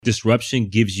Disruption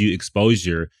gives you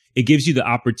exposure. It gives you the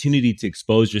opportunity to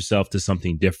expose yourself to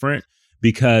something different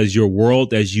because your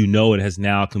world as you know it has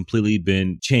now completely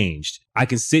been changed. I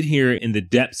can sit here in the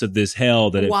depths of this hell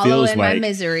that it feels in like, my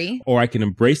misery. Or I can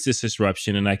embrace this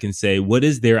disruption and I can say, what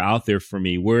is there out there for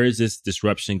me? Where is this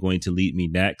disruption going to lead me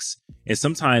next? And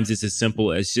sometimes it's as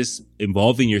simple as just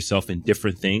involving yourself in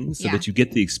different things so that you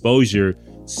get the exposure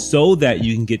so that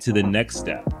you can get to the next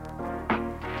step.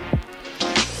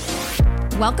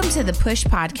 Welcome to the Push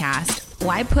Podcast.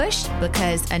 Why push?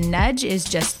 Because a nudge is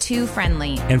just too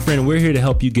friendly. And friend, we're here to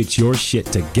help you get your shit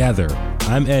together.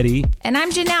 I'm Eddie. And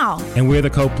I'm Janelle. And we're the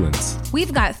Copelands.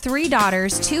 We've got 3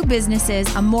 daughters, 2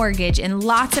 businesses, a mortgage, and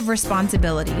lots of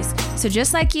responsibilities. So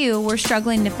just like you, we're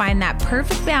struggling to find that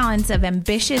perfect balance of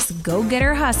ambitious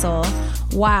go-getter hustle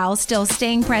while still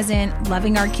staying present,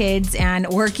 loving our kids, and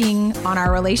working on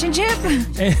our relationship.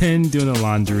 And doing the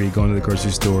laundry, going to the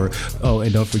grocery store. Oh,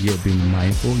 and don't forget being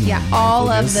mindful. Yeah, all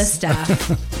of the stuff.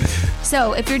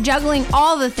 So if you're juggling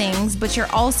all the things, but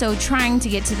you're also trying to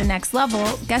get to the next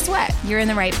level, guess what? You're in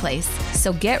the right place.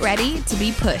 So get ready to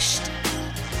be pushed.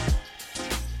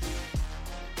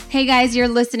 Hey guys, you're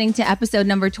listening to episode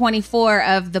number 24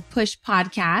 of the Push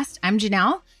Podcast. I'm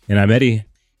Janelle. And I'm Eddie.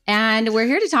 And we're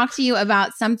here to talk to you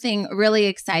about something really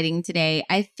exciting today.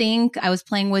 I think I was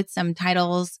playing with some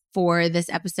titles for this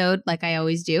episode, like I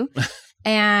always do.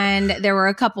 And there were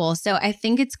a couple. So I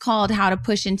think it's called How to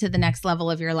Push into the Next Level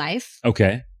of Your Life.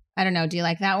 Okay. I don't know. Do you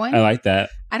like that one? I like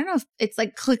that. I don't know if it's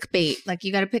like clickbait. Like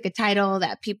you got to pick a title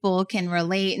that people can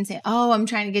relate and say, oh, I'm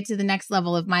trying to get to the next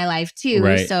level of my life too.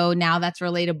 Right. So now that's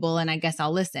relatable and I guess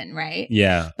I'll listen, right?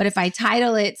 Yeah. But if I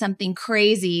title it something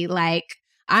crazy like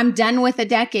I'm done with a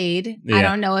decade, I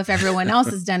don't know if everyone else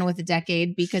is done with a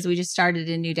decade because we just started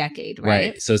a new decade,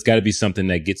 right? So it's got to be something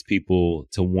that gets people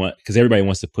to want, because everybody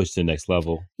wants to push to the next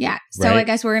level. Yeah. So I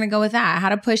guess we're going to go with that. How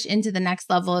to push into the next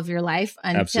level of your life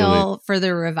until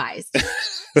further revised.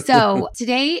 So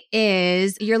today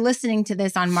you're listening to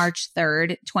this on March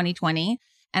 3rd, 2020.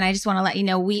 And I just want to let you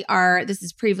know this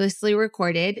is previously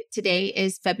recorded. Today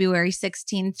is February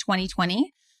 16th,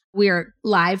 2020. We are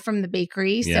live from the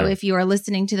bakery. So if you are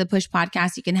listening to the Push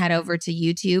Podcast, you can head over to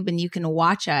YouTube and you can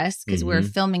watch us because we're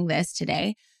filming this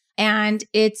today. And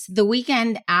it's the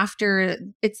weekend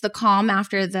it's the calm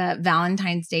after the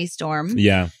Valentine's Day storm.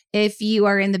 Yeah. If you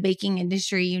are in the baking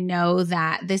industry, you know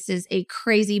that this is a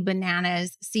crazy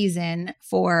bananas season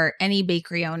for any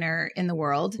bakery owner in the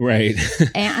world. Right.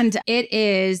 And it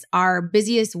is our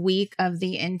busiest week of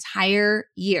the entire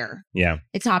year. Yeah.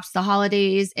 It tops the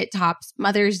holidays. It tops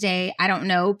Mother's Day. I don't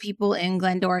know. People in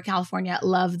Glendora, California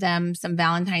love them some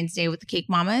Valentine's Day with the Cake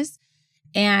Mamas.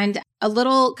 And a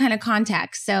little kind of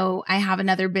context. So I have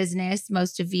another business.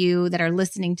 Most of you that are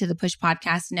listening to the Push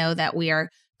Podcast know that we are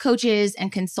coaches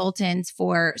and consultants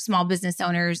for small business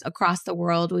owners across the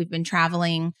world. We've been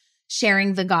traveling,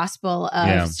 sharing the gospel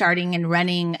of starting and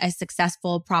running a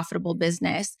successful, profitable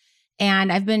business.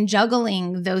 And I've been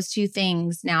juggling those two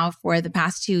things now for the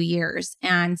past 2 years.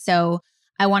 And so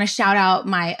I want to shout out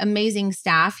my amazing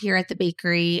staff here at the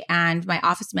bakery and my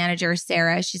office manager,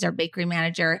 Sarah. She's our bakery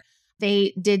manager.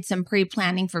 They did some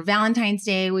pre-planning for Valentine's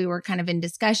Day. We were kind of in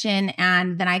discussion.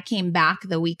 And then I came back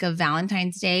the week of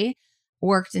Valentine's Day,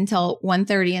 worked until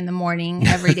 1:30 in the morning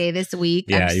every day this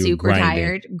week. I'm super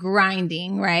tired,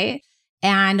 grinding, right?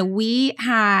 And we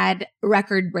had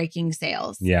record-breaking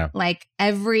sales. Yeah. Like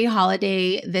every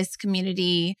holiday, this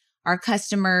community, our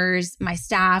customers, my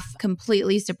staff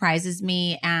completely surprises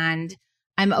me. And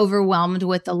I'm overwhelmed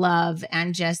with the love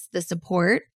and just the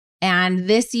support. And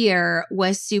this year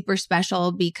was super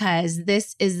special because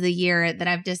this is the year that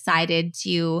I've decided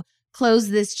to close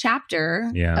this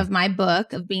chapter of my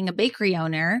book of being a bakery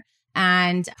owner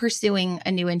and pursuing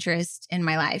a new interest in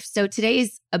my life. So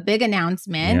today's a big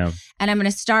announcement. And I'm going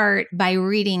to start by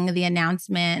reading the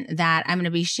announcement that I'm going to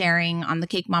be sharing on the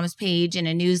Cake Mamas page in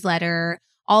a newsletter,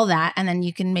 all that. And then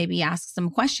you can maybe ask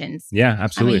some questions. Yeah,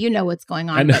 absolutely. I mean, you know what's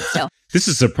going on, but still. This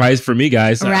is a surprise for me,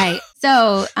 guys. Right.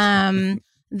 So,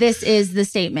 this is the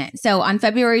statement. So on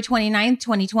February 29th,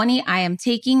 2020, I am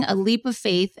taking a leap of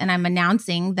faith and I'm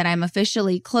announcing that I'm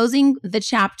officially closing the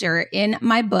chapter in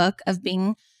my book of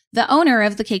being the owner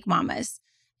of the Cake Mamas.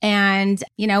 And,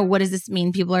 what does this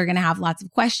mean? People are going to have lots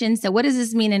of questions. So what does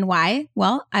this mean and why?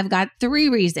 Well, I've got 3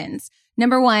 reasons.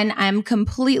 Number 1, I'm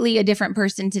completely a different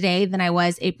person today than I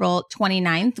was April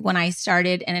 29th when I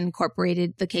started and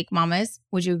incorporated the Cake Mamas.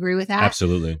 Would you agree with that?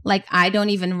 Absolutely. Like, I don't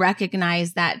even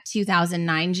recognize that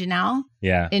 2009 Janelle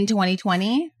in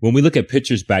 2020. When we look at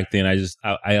pictures back then,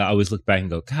 I always look back and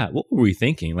go, God, what were we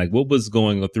thinking? Like, what was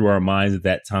going through our minds at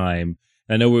that time?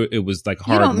 I know it was like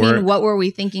You hard don't work. mean what were we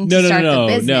thinking to start the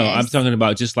business? No. I'm talking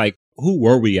about just like who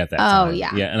were we at that time? Oh,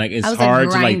 yeah. Yeah. And like it's I was hard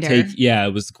a to like grinder.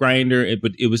 it was Grinder,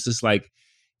 but it was just like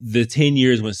the 10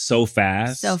 years went so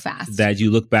fast. So fast. That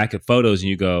you look back at photos and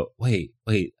you go, wait,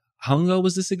 how long ago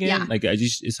was this again? Yeah. Like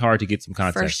it's hard to get some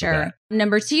context. For sure.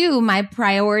 Number 2, my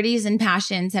priorities and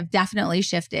passions have definitely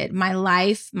shifted. My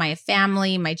life, my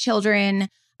family, my children,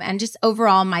 and just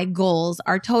overall my goals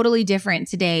are totally different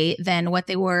today than what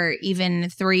they were even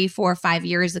 3, 4, 5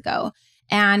 years ago.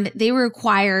 And they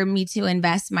require me to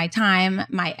invest my time,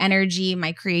 my energy,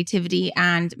 my creativity,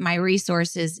 and my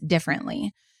resources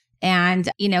differently. And,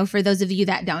 for those of you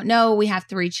that don't know, we have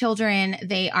 3 children.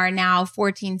 They are now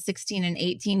 14, 16, and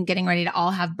 18, getting ready to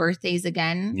all have birthdays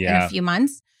again in a few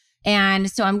months. And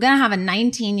so I'm going to have a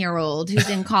 19-year-old who's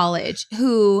in college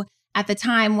who, at the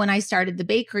time when I started the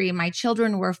bakery, my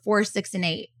children were 4, 6, and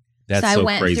 8. That's so I so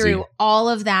went crazy. through all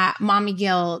of that mommy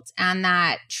guilt and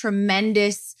that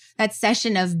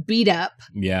session of beat up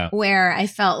where I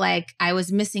felt like I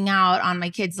was missing out on my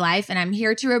kid's life. And I'm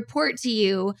here to report to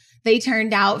you, they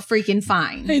turned out freaking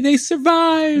fine. Hey, they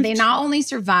survived. They not only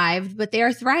survived, but they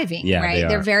are thriving, right?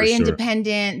 They're very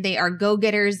independent. They are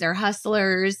go-getters. They're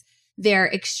hustlers. They're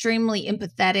extremely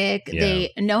empathetic. Yeah.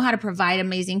 They know how to provide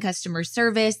amazing customer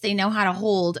service. They know how to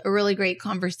hold a really great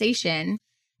conversation.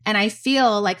 And I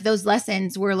feel like those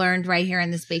lessons were learned right here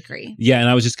in this bakery. Yeah. And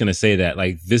I was just going to say that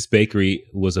like this bakery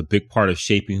was a big part of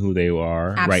shaping who they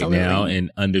are right now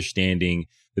and understanding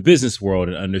the business world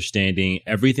and understanding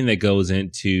everything that goes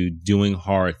into doing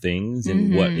hard things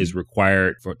and what is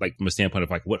required for like from a standpoint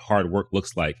of like what hard work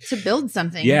looks like. To build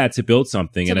something. Yeah, to build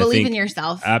something. To believe in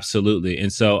yourself. Absolutely.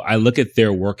 And so I look at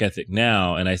their work ethic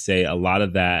now and I say a lot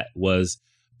of that was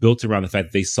built around the fact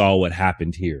that they saw what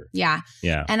happened here. Yeah.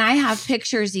 Yeah. And I have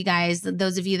pictures, you guys,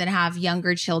 those of you that have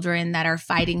younger children that are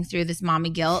fighting through this mommy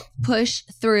guilt, push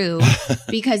through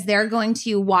because they're going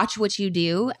to watch what you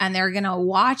do and they're going to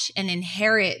watch and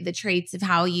inherit the traits of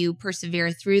how you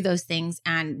persevere through those things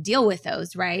and deal with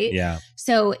those, right? Yeah.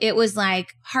 So it was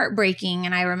like heartbreaking.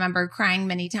 And I remember crying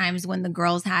many times when the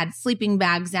girls had sleeping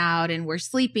bags out and were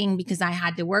sleeping because I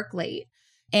had to work late.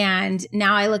 And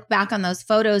now I look back on those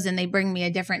photos and they bring me a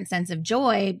different sense of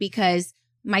joy because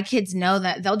my kids know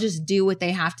that they'll just do what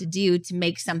they have to do to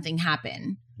make something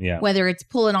happen. Yeah. Whether it's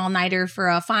pull an all-nighter for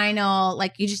a final,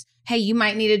 like you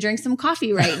might need to drink some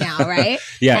coffee right now, right?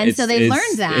 Yeah. And so they've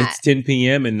learned that. It's 10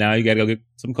 p.m. and now you got to go get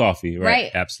some coffee, right?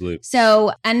 Right. Absolutely.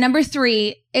 So, and number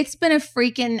 3, it's been a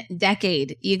freaking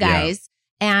decade, you guys. Yeah.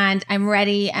 And I'm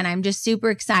ready and I'm just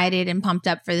super excited and pumped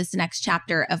up for this next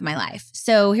chapter of my life.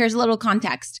 So here's a little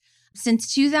context.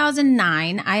 Since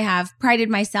 2009, I have prided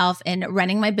myself in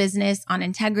running my business on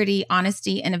integrity,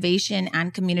 honesty, innovation,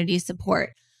 and community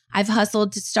support. I've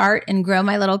hustled to start and grow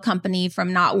my little company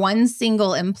from not one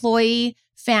single employee,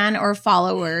 fan, or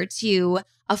follower to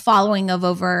a following of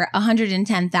over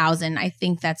 110,000. I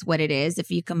think that's what it is if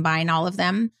you combine all of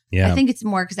them. Yeah. I think it's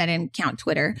more because I didn't count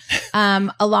Twitter.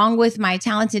 Along with my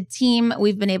talented team,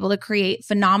 we've been able to create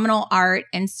phenomenal art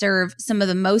and serve some of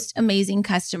the most amazing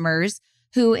customers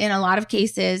who in a lot of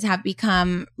cases have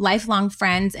become lifelong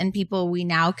friends and people we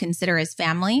now consider as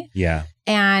family. Yeah.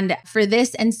 And for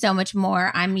this and so much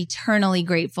more, I'm eternally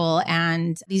grateful.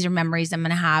 And these are memories I'm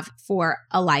going to have for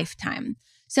a lifetime.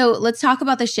 So let's talk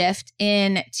about the shift.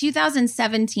 In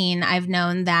 2017, I've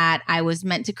known that I was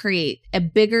meant to create a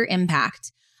bigger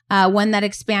impact, one that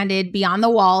expanded beyond the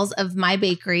walls of my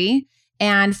bakery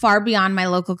and far beyond my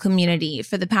local community.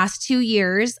 For the past 2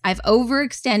 years, I've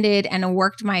overextended and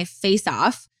worked my face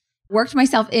off, worked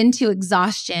myself into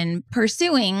exhaustion,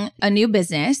 pursuing a new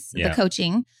business, the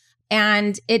coaching.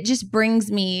 And it just brings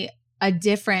me a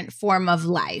different form of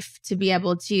life to be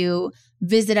able to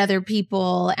visit other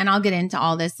people. And I'll get into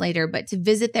all this later, but to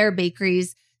visit their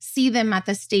bakeries, see them at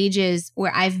the stages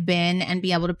where I've been and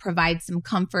be able to provide some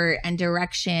comfort and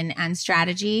direction and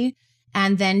strategy.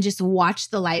 And then just watch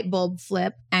the light bulb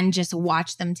flip and just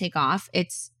watch them take off.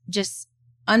 It's just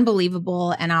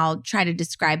unbelievable. And I'll try to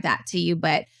describe that to you,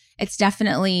 but it's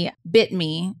definitely bit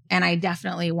me and I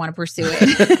definitely want to pursue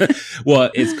it. Well,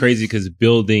 it's crazy because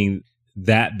building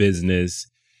that business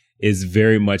is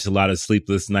very much a lot of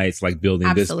sleepless nights like building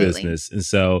Absolutely. This business. And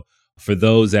so for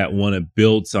those that want to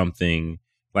build something,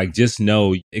 like just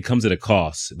know it comes at a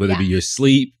cost, whether it be your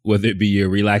sleep, whether it be your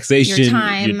relaxation, your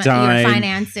time, your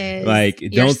finances, like your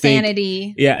don't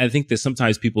sanity. think, I think that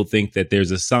sometimes people think that there's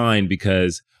a sign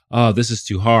because, oh, this is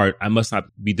too hard. I must not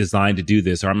be designed to do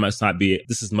this, or must not be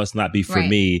for Right.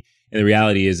 me. And the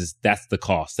reality is that's the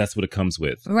cost. That's what it comes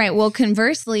with. Right. Well,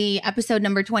 conversely, episode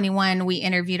number 21, we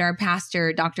interviewed our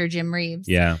pastor, Dr. Jim Reeves.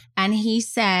 Yeah. And he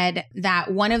said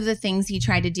that one of the things he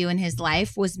tried to do in his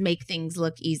life was make things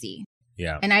look easy.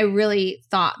 Yeah. And I really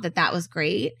thought that was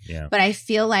great. Yeah. But I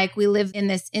feel like we live in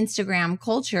this Instagram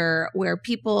culture where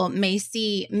people may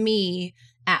see me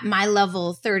at my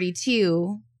level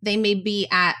 32. They may be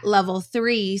at level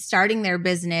 3 starting their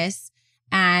business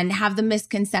and have the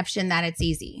misconception that it's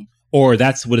easy. Or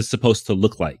that's what it's supposed to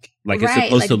look like. Like it's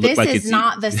supposed to look like this it's is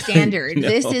not the standard. No.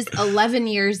 This is 11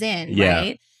 years in, Yeah.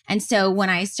 right? And so when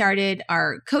I started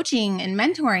our coaching and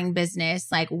mentoring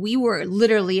business, like we were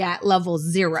literally at level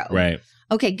 0. Right.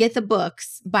 Okay, get the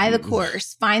books, buy the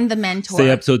course, find the mentor.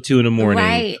 Stay up till 2 a.m.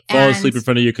 Right. Fall And- asleep in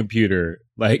front of your computer.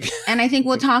 Like And I think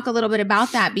we'll talk a little bit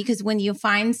about that because when you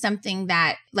find something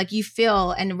that like you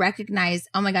feel and recognize,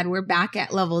 oh my God, we're back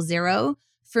at level 0.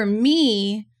 For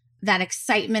me, that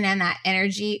excitement and that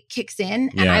energy kicks in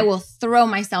and Yeah. I will throw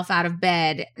myself out of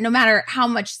bed no matter how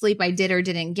much sleep I did or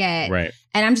didn't get. right.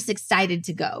 And I'm just excited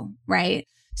to go. Right.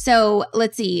 So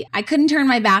let's see. I couldn't turn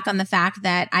my back on the fact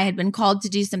that I had been called to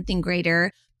do something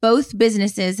greater. Both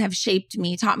businesses have shaped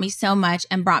me, taught me so much,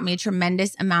 and brought me a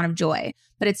tremendous amount of joy.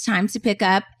 But it's time to pick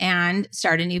up and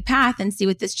start a new path and see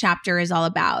what this chapter is all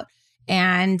about.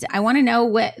 And I want to know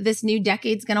what this new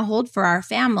decade's going to hold for our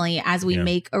family as we Yeah.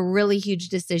 make a really huge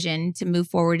decision to move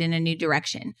forward in a new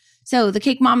direction. So the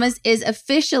Cake Mamas is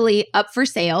officially up for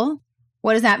sale.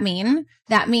 What does that mean?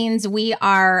 That means we're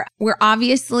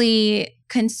obviously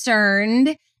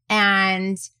concerned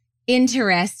and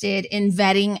interested in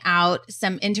vetting out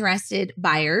some interested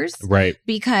buyers Right.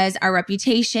 because our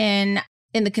reputation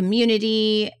in the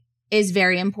community is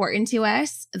very important to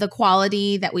us. The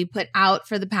quality that we put out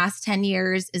for the past 10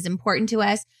 years is important to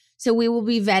us. So we will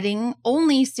be vetting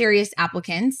only serious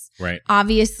applicants. Right.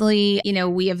 Obviously,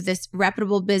 we have this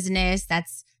reputable business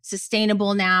that's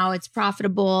sustainable now, it's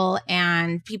profitable,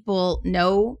 and people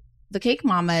know the Cake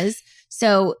Mamas.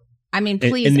 So, I mean,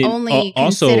 please and then only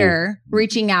also- consider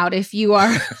reaching out if you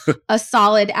are a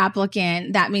solid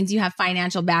applicant. That means you have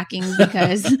financial backing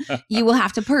because you will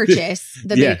have to purchase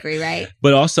the Yeah. bakery, right?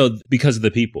 But also because of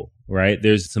the people, right?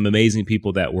 There's some amazing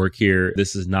people that work here.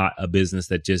 This is not a business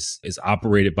that just is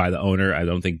operated by the owner. I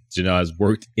don't think Janelle has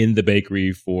worked in the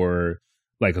bakery for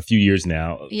like a few years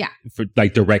now, Yeah. for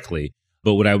like directly.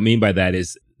 But what I mean by that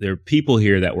is there are people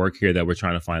here that work here that we're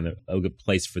trying to find a good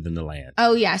place for them to land.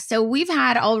 Oh, yeah. So we've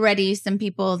had already some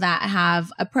people that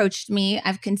have approached me.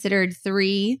 I've considered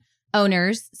 3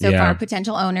 owners so Yeah. far,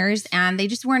 potential owners, and they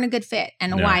just weren't a good fit.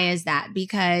 And No. why is that?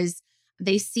 Because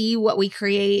they see what we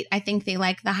create. I think they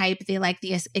like the hype. They like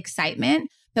the excitement.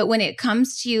 But when it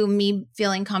comes to me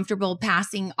feeling comfortable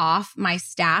passing off my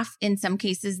staff, in some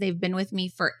cases, they've been with me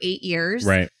for 8 years.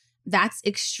 Right. That's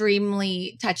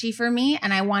extremely touchy for me.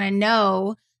 And I want to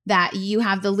know that you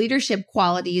have the leadership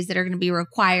qualities that are going to be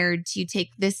required to take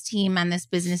this team and this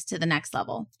business to the next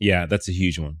level. Yeah, that's a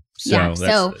huge one. So Yeah,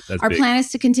 so that's Our big. plan is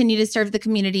to continue to serve the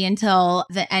community until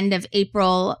the end of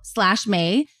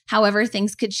April/May. However,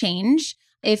 things could change.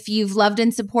 If you've loved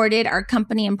and supported our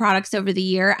company and products over the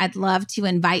year, I'd love to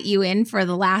invite you in for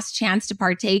the last chance to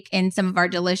partake in some of our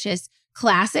delicious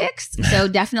classics. So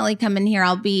definitely come in here.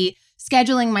 I'll be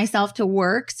scheduling myself to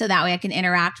work so that way I can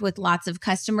interact with lots of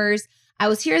customers. I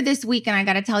was here this week and I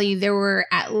got to tell you, there were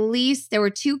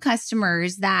 2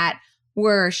 customers that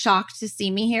were shocked to see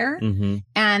me here. Mhm.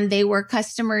 And they were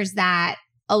customers that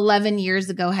 11 years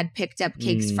ago had picked up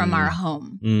cakes from our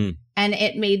home. Mm. And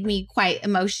it made me quite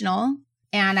emotional.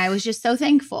 And I was just so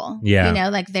thankful. Yeah.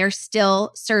 Like they're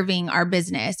still serving our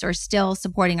business or still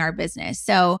supporting our business.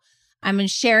 So I'm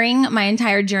sharing my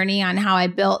entire journey on how I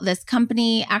built this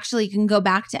company. Actually, you can go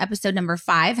back to episode number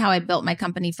 5, how I built my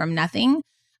company from nothing,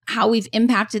 how we've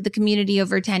impacted the community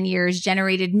over 10 years,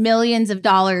 generated millions of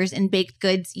dollars in baked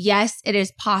goods. Yes, it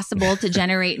is possible to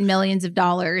generate millions of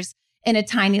dollars in a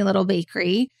tiny little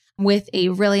bakery with a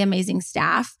really amazing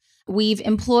staff. We've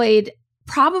employed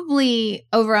probably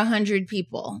over 100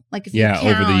 people. Like if you Yeah,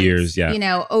 over the count, years,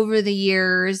 yeah. Over the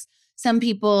years, some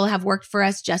people have worked for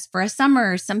us just for a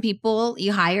summer. Some people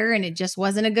you hire and it just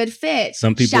wasn't a good fit.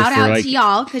 Some people shout for out like to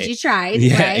y'all because you tried.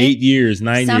 Yeah, right? 8 years,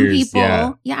 9 Some years.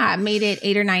 people, Yeah. made it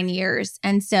 8 or 9 years.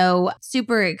 And so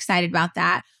super excited about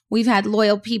that. We've had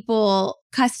loyal people,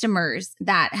 customers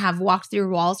that have walked through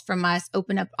walls from us,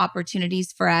 open up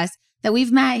opportunities for us that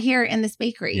we've met here in this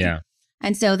bakery. Yeah.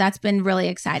 And so that's been really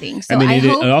exciting. So I mean, I it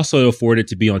hope also afforded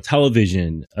to be on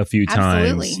television a few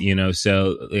Absolutely. times,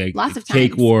 so like Lots of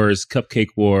Cake times. Wars, Cupcake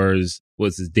Wars,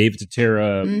 was this David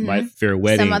Totera, My Fair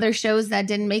Wedding. Some other shows that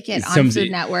didn't make it on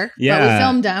Food Network, but we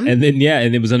filmed them. And then,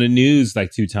 and it was on the news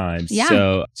like 2 times. Yeah.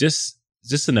 So just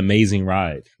an amazing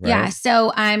ride. Right? Yeah.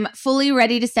 So I'm fully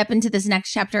ready to step into this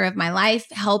next chapter of my life,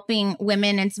 helping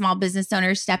women and small business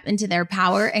owners step into their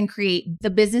power and create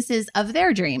the businesses of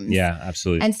their dreams. Yeah,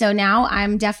 absolutely. And so now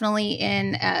I'm definitely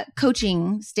in a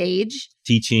coaching stage.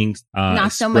 Teaching,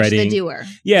 not so much the doer.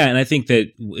 Yeah. And I think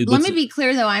that... Let me be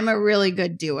clear, though. I'm a really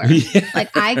good doer.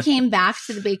 Like I came back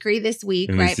to the bakery this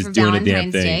week, right, for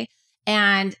Valentine's Day.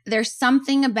 And there's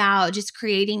something about just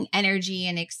creating energy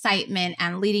and excitement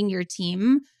and leading your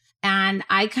team. And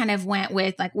I kind of went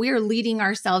with like, we're leading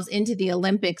ourselves into the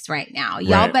Olympics right now.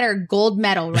 Y'all better gold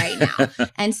medal right now.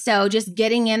 And so just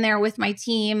getting in there with my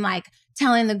team, like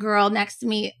telling the girl next to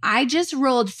me, I just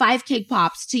rolled 5 cake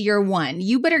pops to your 1.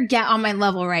 You better get on my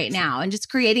level right now. And just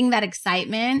creating that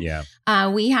excitement. Yeah.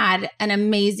 We had an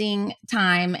amazing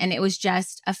time and it was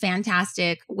just a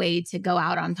fantastic way to go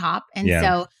out on top. And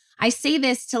so I say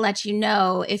this to let you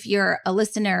know, if you're a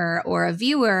listener or a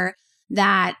viewer,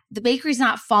 that the bakery's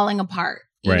not falling apart.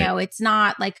 You know, it's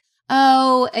not like,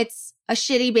 oh, it's a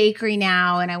shitty bakery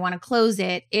now and I want to close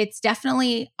it. It's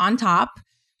definitely on top.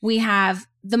 We have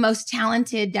the most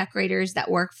talented decorators that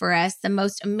work for us, the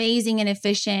most amazing and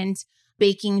efficient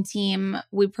baking team.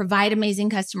 We provide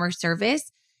amazing customer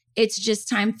service. It's just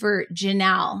time for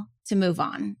Janelle to move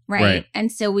on, right?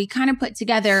 And so we kind of put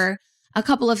together a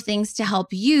couple of things to help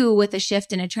you with a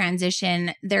shift and a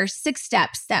transition. There are 6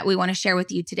 steps that we want to share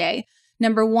with you today.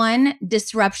 Number 1,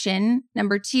 disruption.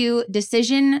 Number 2,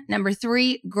 decision. Number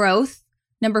 3, growth.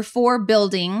 Number 4,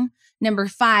 building. Number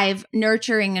 5,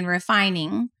 nurturing and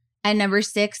refining. And number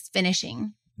 6,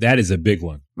 finishing. That is a big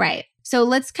one. Right. So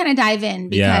let's kind of dive in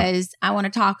because I want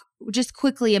to talk just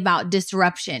quickly about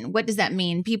disruption. What does that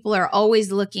mean? People are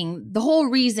always looking. The whole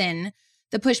reason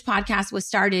the Push podcast was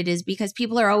started is because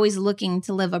people are always looking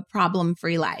to live a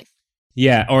problem-free life.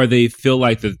 Yeah, or they feel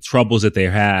like the troubles that they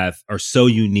have are so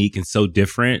unique and so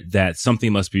different that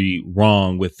something must be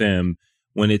wrong with them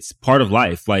when it's part of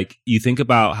life. Like you think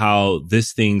about how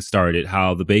this thing started,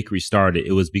 how the bakery started.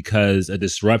 It was because a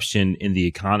disruption in the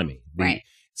economy. Right.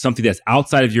 Something that's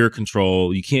outside of your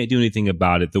control. You can't do anything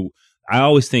about it. I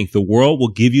always think the world will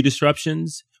give you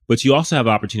disruptions, but you also have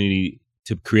opportunity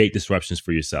to create disruptions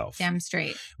for yourself. Damn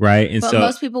straight. Right. And but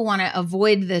most people want to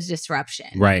avoid the disruption.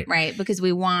 Right. Right. Because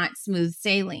we want smooth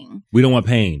sailing. We don't want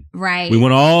pain. Right. We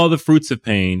want all the fruits of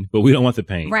pain, but we don't want the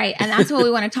pain. Right. And that's what we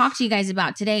want to talk to you guys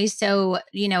about today. So,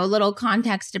 a little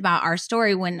context about our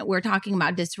story when we're talking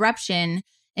about disruption.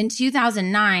 In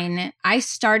 2009, I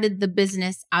started the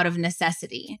business out of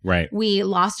necessity. Right. We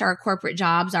lost our corporate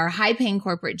jobs, our high-paying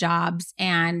corporate jobs.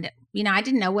 And, I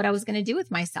didn't know what I was going to do with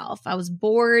myself. I was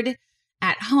bored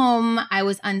at home. I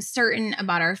was uncertain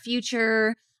about our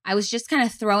future. I was just kind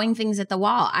of throwing things at the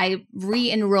wall. I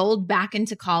re-enrolled back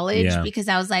into college because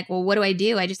I was like, well, what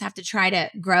do? I just have to try to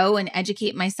grow and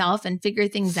educate myself and figure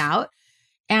things out.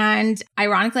 And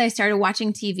ironically, I started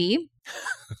watching TV.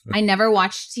 I never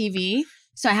watched TV.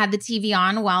 So I had the TV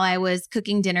on while I was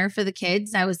cooking dinner for the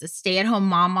kids. I was a stay-at-home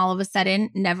mom all of a sudden.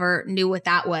 Never knew what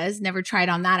that was. Never tried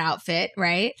on that outfit,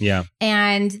 right? Yeah.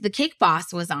 And The Cake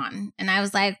Boss was on. And I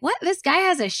was like, what? This guy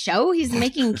has a show? He's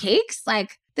making cakes?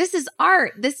 Like, this is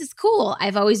art. This is cool.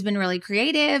 I've always been really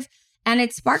creative. And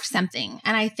it sparked something.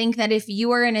 And I think that if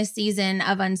you are in a season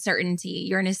of uncertainty,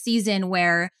 you're in a season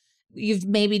where you've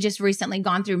maybe just recently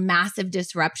gone through massive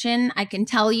disruption, I can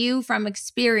tell you from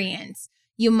experience,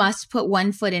 you must put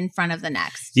one foot in front of the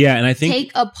next. Yeah. And I think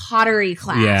take a pottery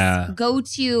class. Yeah. Go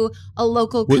to a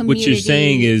local community. What you're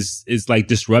saying is like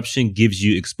disruption gives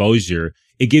you exposure.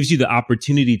 It gives you the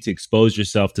opportunity to expose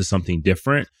yourself to something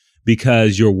different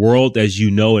because your world as you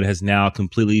know it has now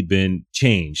completely been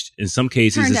changed. In some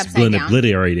cases, it's been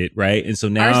obliterated, right? And so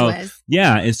now,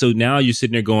 and so now you're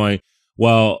sitting there going,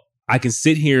 well, I can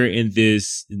sit here in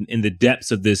the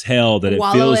depths of this hell that it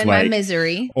feels like my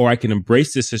misery, or I can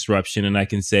embrace this disruption and I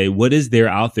can say, what is there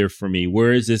out there for me?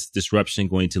 Where is this disruption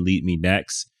going to lead me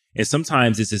next? And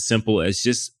sometimes it's as simple as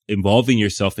just involving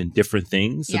yourself in different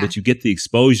things so that you get the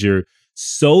exposure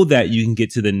so that you can get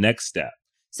to the next step.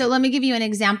 So let me give you an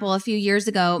example. A few years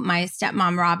ago, my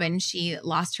stepmom, Robin, she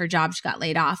lost her job. She got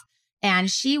laid off.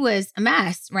 And she was a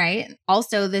mess, right?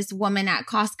 Also, this woman at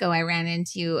Costco I ran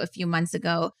into a few months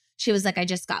ago, she was like, I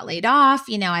just got laid off.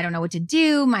 I don't know what to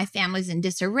do. My family's in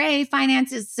disarray.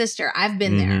 Finances, sister, I've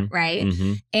been there, right?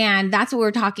 Mm-hmm. And that's what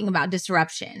we're talking about,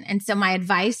 disruption. And so my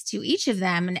advice to each of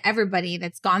them and everybody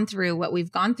that's gone through what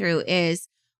we've gone through is,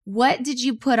 what did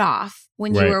you put off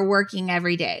when you were working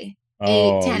every day?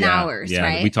 8-10 hours,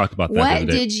 right? We talked about that. What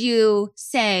did you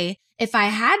say? If I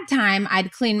had time,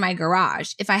 I'd clean my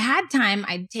garage. If I had time,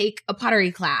 I'd take a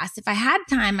pottery class. If I had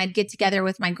time, I'd get together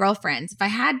with my girlfriends. If I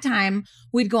had time,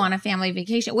 we'd go on a family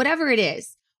vacation, whatever it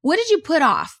is. What did you put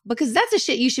off? Because that's the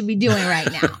shit you should be doing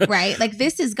right now, right? Like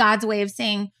this is God's way of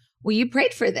saying, well, you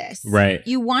prayed for this. Right.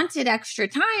 You wanted extra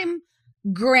time,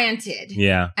 granted.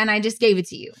 Yeah. And I just gave it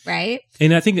to you, right?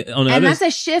 And I think that's a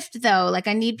shift though. Like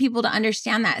I need people to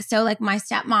understand that. So like my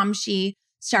stepmom, she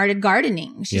started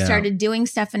gardening. She started doing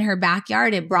stuff in her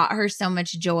backyard. It brought her so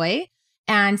much joy.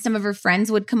 And some of her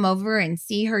friends would come over and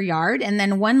see her yard. And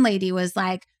then one lady was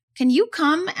like, can you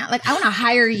come? Like, I want to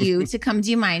hire you to come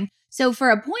do mine. So for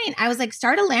a point, I was like,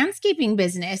 start a landscaping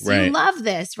business. Right. You love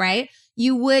this, right?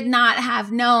 You would not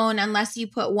have known unless you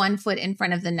put one foot in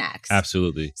front of the next.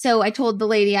 Absolutely. So I told the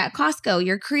lady at Costco,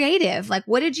 you're creative. Like,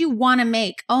 what did you want to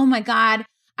make? Oh my God.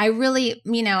 I really,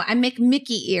 I make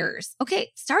Mickey ears.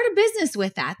 Okay, start a business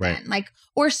with that then. Like,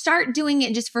 or start doing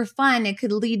it just for fun. It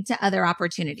could lead to other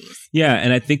opportunities. Yeah.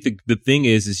 And I think the thing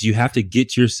is you have to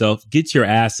get your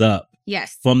ass up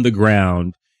from the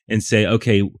ground and say,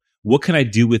 okay, what can I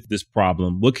do with this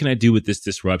problem? What can I do with this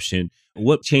disruption?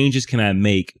 What changes can I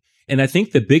make? And I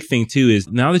think the big thing too is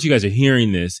now that you guys are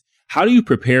hearing this, how do you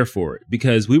prepare for it?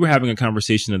 Because we were having a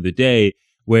conversation the other day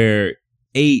where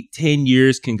 8-10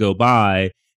 years can go by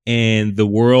and the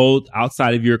world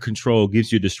outside of your control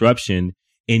gives you disruption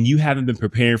and you haven't been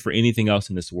preparing for anything else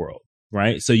in this world,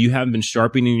 right? So you haven't been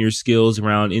sharpening your skills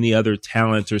around any other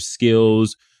talents or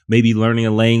skills, maybe learning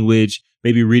a language,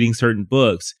 maybe reading certain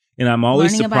books. And I'm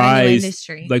always surprised,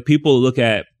 like people look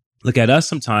at us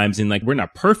sometimes and like, we're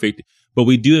not perfect, but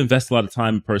we do invest a lot of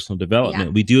time in personal development.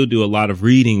 Yeah. We do a lot of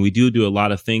reading. We do a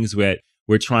lot of things that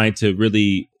we're trying to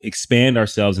really expand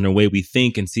ourselves in the way we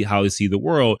think and see how we see the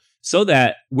world so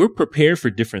that we're prepared for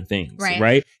different things,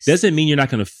 right? Doesn't mean you're not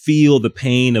going to feel the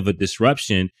pain of a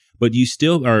disruption, but you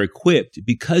still are equipped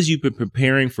because you've been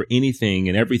preparing for anything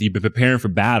and everything. You've been preparing for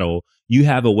battle. You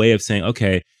have a way of saying,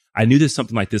 okay, I knew that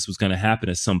something like this was going to happen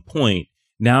at some point.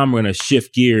 Now I'm going to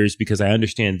shift gears because I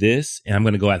understand this and I'm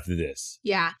going to go after this.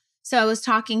 Yeah. So I was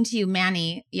talking to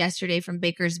Manny yesterday from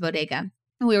Baker's Bodega,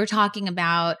 and we were talking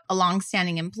about a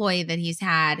longstanding employee that he's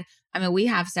had. I mean, we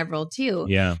have several too.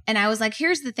 Yeah. And I was like,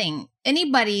 here's the thing.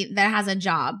 Anybody that has a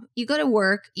job, you go to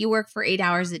work, you work for 8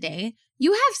 hours a day.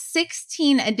 You have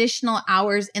 16 additional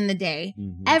hours in the day,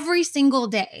 every single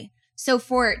day. So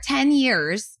for 10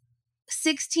 years,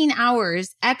 16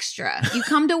 hours extra. You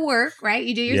come to work, right?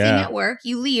 You do your thing at work,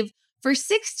 you leave. For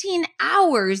 16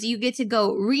 hours, you get to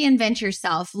go reinvent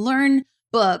yourself, learn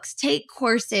books, take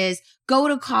courses, go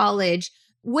to college.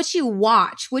 What you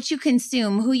watch, what you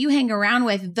consume, who you hang around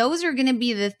with, those are going to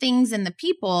be the things and the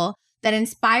people that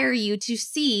inspire you to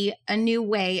see a new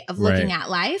way of looking at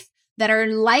life that are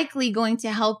likely going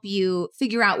to help you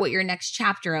figure out what your next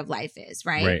chapter of life is,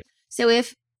 right? So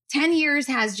if 10 years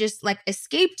has just like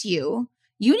escaped you,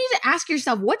 you need to ask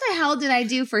yourself, what the hell did I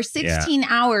do for 16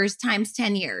 hours times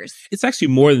 10 years? It's actually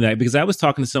more than that because I was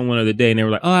talking to someone the other day and they were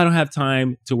like, oh, I don't have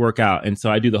time to work out. And so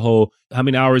I do the whole, how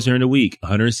many hours are in a week?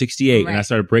 168. And I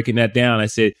started breaking that down. I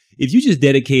said, if you just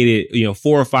dedicated,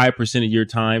 4 or 5% of your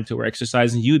time to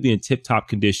exercising, you would be in tip-top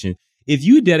condition. If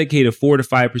you dedicated 4 to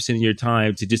 5% of your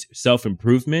time to just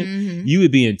self-improvement, you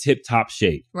would be in tip-top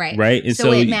shape. Right. And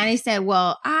so Manny said,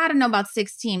 well, I don't know about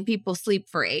 16 people sleep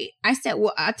for 8. I said,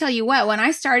 well, I'll tell you what, when I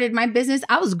started my business,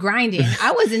 I was grinding.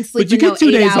 I wasn't sleeping but you get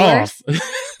 2 days off.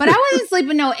 But I wasn't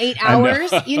sleeping 8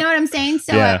 hours. You know what I'm saying?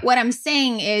 So what I'm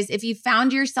saying is if you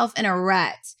found yourself in a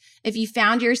rut, if you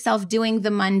found yourself doing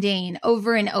the mundane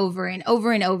over and over and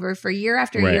over and over for year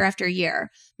after year after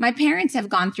year, my parents have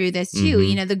gone through this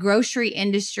too. The grocery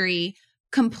industry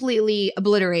completely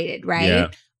obliterated, right? Yeah.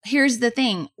 Here's the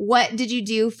thing. What did you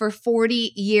do for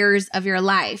 40 years of your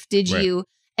life? Did you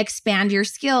expand your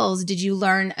skills? Did you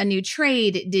learn a new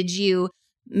trade? Did you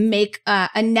make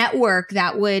a network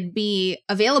that would be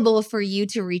available for you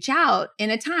to reach out in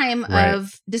a time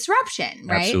of disruption,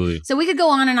 right? Absolutely. So we could go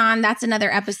on and on. That's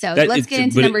another episode. Let's get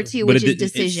into number 2, which is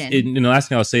decision. And the last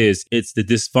thing I'll say is it's the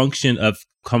dysfunction of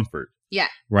comfort. Yeah.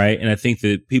 Right. And I think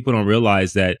that people don't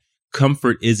realize that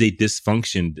comfort is a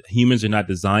dysfunction. Humans are not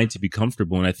designed to be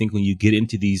comfortable. And I think when you get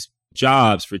into these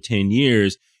jobs for 10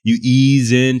 years, you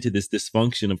ease into this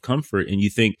dysfunction of comfort and you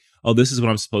think, oh, this is what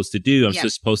I'm supposed to do. I'm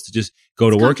just supposed to just go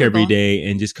to work every day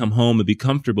and just come home and be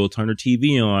comfortable, turn the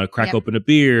TV on, crack open a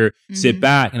beer, sit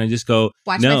back, and I just go,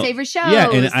 watch my favorite shows.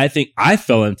 Yeah, and I think I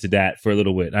fell into that for a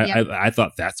little bit. I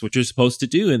thought that's what you're supposed to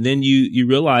do. And then you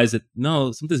realize that,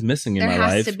 no, something's missing in my life. There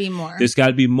has to be more. There's got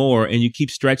to be more. And you keep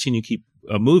stretching, you keep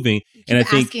moving. And I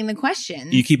think asking the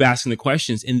questions. You keep asking the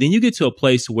questions. And then you get to a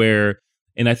place where,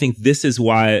 and I think this is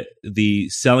why the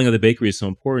selling of the bakery is so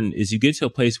important, is you get to a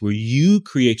place where you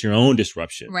create your own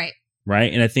disruption. Right.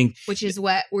 Right. And I think, which is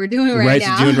what we're doing right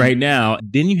now. Doing right now.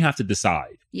 Then you have to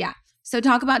decide. Yeah. So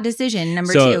talk about decision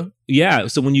number 2. Yeah.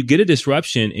 So when you get a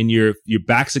disruption and your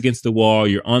back's against the wall,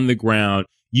 you're on the ground,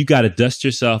 you got to dust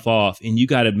yourself off and you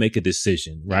got to make a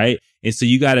decision. Right. And so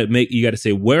you got to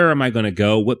say, where am I going to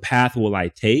go? What path will I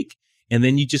take? And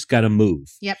then you just got to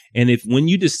move. Yep. And when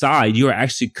you decide, you are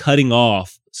actually cutting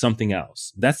off something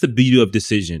else. That's the beauty of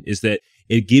decision, is that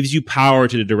it gives you power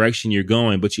to the direction you're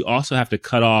going, but you also have to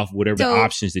cut off whatever the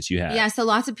options that you have. Yeah. So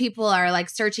lots of people are like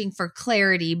searching for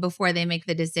clarity before they make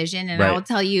the decision. And I will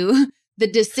tell you, the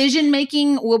decision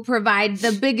making will provide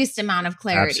the biggest amount of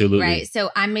clarity. Absolutely. Right. So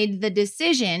I made the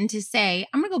decision to say,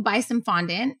 I'm going to go buy some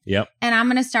fondant. Yep. And I'm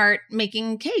going to start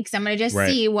making cakes. I'm going to just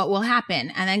see what will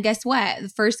happen. And then guess what? The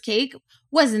first cake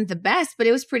wasn't the best, but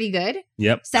it was pretty good.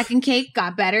 Yep. Second cake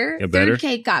got better. Third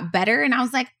cake got better. And I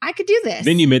was like, I could do this.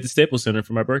 Then you made the Staples Center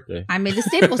for my birthday. I made the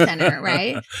Staples Center,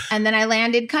 right? And then I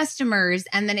landed customers,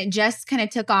 and then it just kind of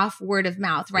took off word of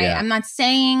mouth, right? Yeah. I'm not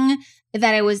saying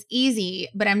that it was easy,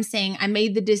 but I'm saying I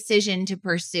made the decision to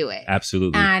pursue it.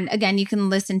 Absolutely. And again, you can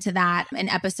listen to that in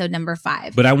episode number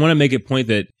 5. But I want to make a point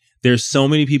that there's so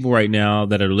many people right now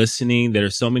that are listening. There are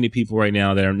so many people right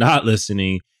now that are not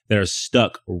listening, that are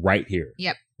stuck right here.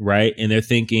 Yep. Right. And they're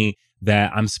thinking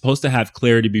that I'm supposed to have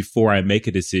clarity before I make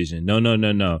a decision. No.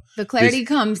 The clarity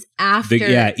comes after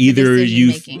either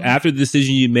after the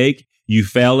decision you make, you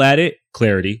fail at it,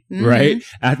 clarity, right?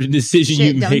 After the decision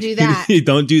you make, don't do that.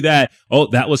 Don't do that. Oh,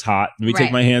 that was hot. Let me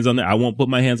take my hands on that. I won't put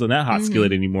my hands on that hot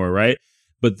skillet anymore, right?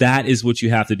 But that is what you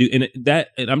have to do.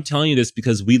 And I'm telling you this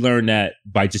because we learned that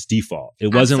by just default.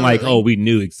 It wasn't like, oh, we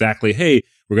knew exactly, hey,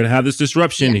 we're going to have this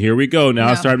disruption. Here we go.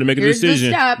 Now it's time to make a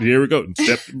decision. Here we go.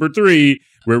 Step number 3.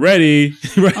 We're ready.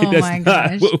 Right. Oh, That's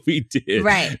not what we did.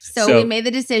 Right. So we made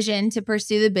the decision to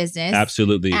pursue the business.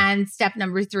 Absolutely. And step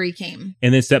number 3 came.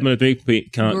 And then step number 3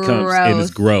 comes, and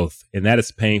it's growth. And that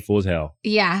is painful as hell.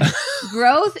 Yeah.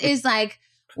 Growth is like,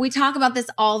 we talk about this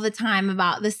all the time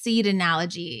about the seed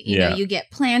analogy. You know, you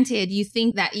get planted, you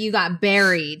think that you got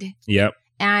buried. Yep.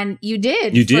 And you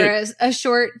did for a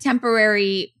short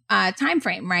temporary time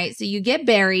frame, right? So you get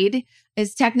buried.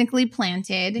 It's technically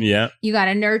planted. Yeah. You got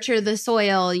to nurture the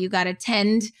soil. You got to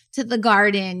tend to the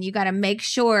garden. You got to make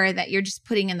sure that you're just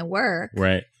putting in the work.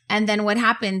 Right. And then what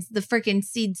happens? The freaking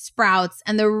seed sprouts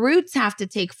and the roots have to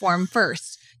take form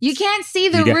first. You can't see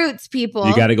the roots, people.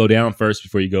 You got to go down first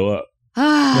before you go up.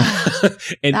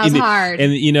 And that was hard.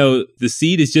 And you know, the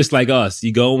seed is just like us.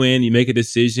 You go in, you make a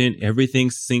decision,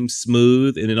 everything seems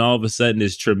smooth, and then all of a sudden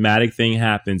this traumatic thing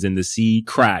happens and the seed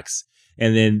cracks.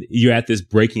 And then you're at this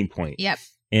breaking point. Yep.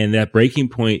 And that breaking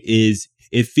point is,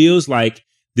 it feels like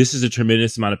this is a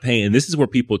tremendous amount of pain. And this is where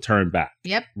people turn back.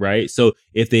 Yep. Right. So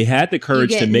if they had the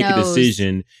courage to make a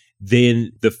decision,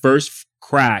 then the first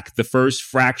crack, the first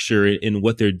fracture in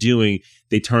what they're doing,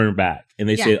 they turn back and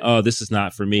they say, oh, this is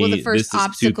not for me. Well, the first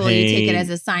obstacle, you take it as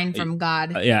a sign from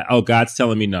God. Oh, God's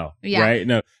telling me no. Yeah. Right.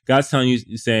 No, God's telling you,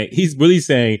 he's really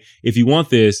saying, if you want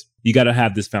this, you got to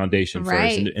have this foundation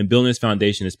first. And building this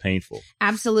foundation is painful.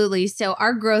 Absolutely. So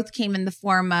our growth came in the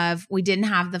form of, we didn't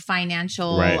have the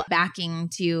financial backing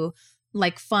to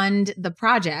like fund the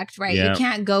project, right? You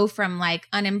can't go from like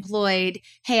unemployed,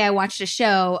 hey, I watched a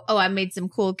show, oh, I made some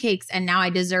cool cakes, and now I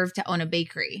deserve to own a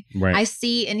bakery. Right. I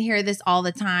see and hear this all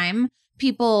the time.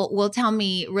 People will tell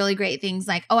me really great things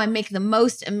like, oh, I make the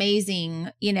most amazing,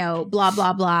 blah,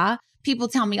 blah, blah. People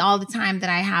tell me all the time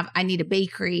that I need a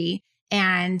bakery,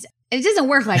 and it doesn't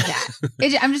work like that.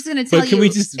 I'm just going to tell you. Can we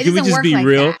just be like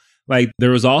real? That. Like,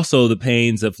 there was also the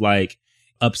pains of like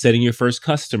upsetting your first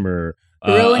customer,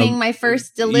 ruining my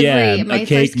first delivery, my a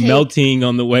cake first melting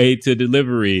on the way to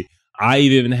delivery. I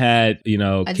even had,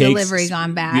 a cakes, delivery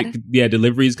gone bad. Yeah,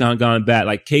 deliveries gone bad.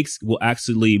 Like, cakes will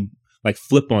actually like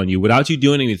flip on you without you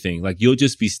doing anything. Like, you'll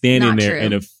just be standing there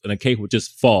and a cake will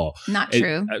just fall. Not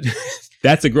true.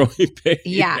 That's a growing pain.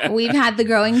 Yeah, we've had the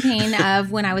growing pain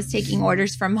of when I was taking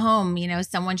orders from home,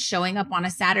 someone showing up on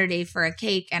a Saturday for a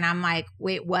cake, and I'm like,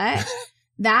 wait, what?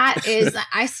 That is,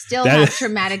 I still have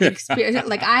traumatic experience.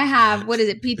 Like, I have,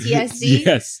 PTSD?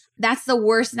 Yes. That's the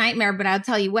worst nightmare. But I'll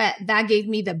tell you what, that gave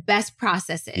me the best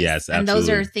processes. Yes, absolutely. And those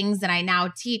are things that I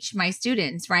now teach my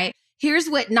students, right? here's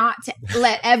what not to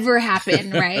let ever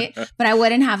happen, right? But I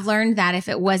wouldn't have learned that if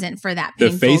it wasn't for that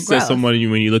painful The face growth. of someone,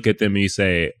 when you look at them and you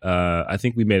say, I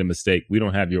think we made a mistake. We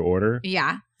don't have your order.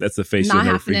 Yeah. That's the face not you'll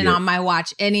never happening forget. on my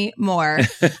watch anymore.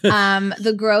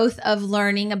 The growth of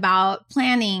learning about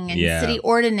planning and city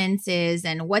ordinances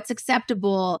and what's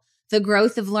acceptable. The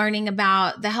growth of learning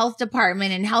about the health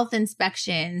department and health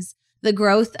inspections. The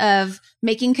growth of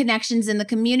making connections in the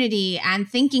community and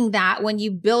thinking that when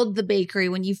you build the bakery,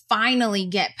 when you finally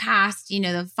get past,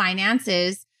 the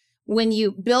finances, when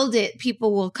you build it,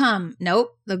 people will come.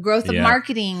 Nope. The growth of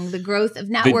marketing, the growth of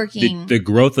networking. The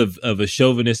growth of a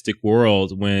chauvinistic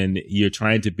world when you're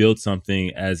trying to build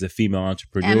something as a female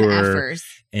entrepreneur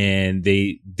and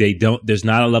they don't, there's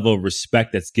not a level of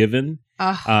respect that's given.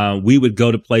 We would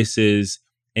go to places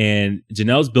and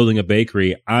Janelle's building a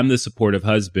bakery. I'm the supportive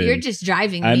husband. You're just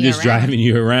driving I'm just driving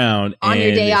you around. On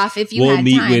your day off if you had time.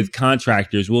 We'll meet with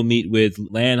contractors. We'll meet with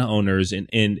landowners.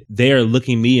 And they are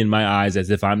looking me in my eyes as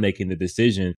if I'm making the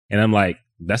decision. And I'm like,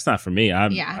 that's not for me. I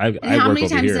how work many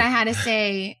over times here. did I had to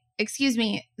say, excuse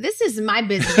me, this is my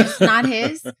business, not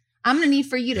his. I'm going to need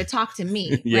for you to talk to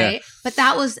me, right? But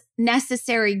that was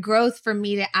necessary growth for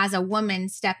me to, as a woman,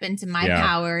 step into my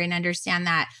power and understand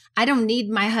that I don't need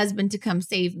my husband to come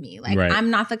save me. Like, I'm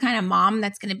not the kind of mom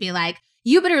that's going to be like,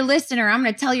 you better listen or I'm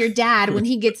going to tell your dad when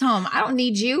he gets home. I don't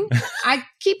need you. I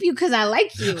keep you because I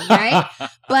like you, right?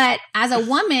 But as a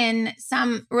woman,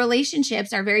 some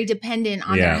relationships are very dependent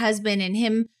on their husband and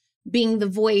him being the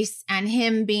voice and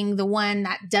him being the one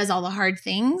that does all the hard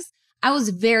things. I was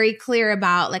very clear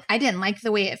about, like, I didn't like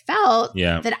the way it felt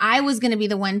that I was going to be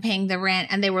the one paying the rent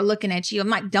and they were looking at you. I'm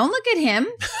like, don't look at him.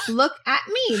 Look at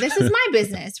me. This is my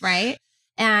business, right?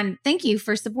 And thank you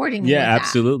for supporting me. Yeah, with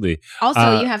absolutely. That.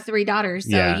 Also, you have 3 daughters,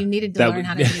 so you needed to learn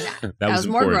how to do that. That was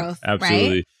more growth. Absolutely.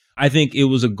 Right? I think it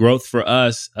was a growth for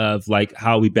us of like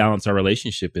how we balance our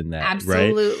relationship in that.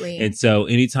 Absolutely. Right? And so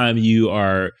anytime you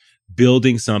are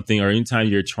building something or anytime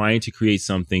you're trying to create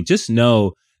something, just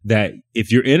know that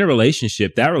if you're in a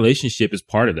relationship, that relationship is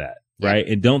part of that, right?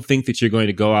 And don't think that you're going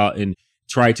to go out and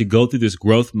try to go through this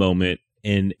growth moment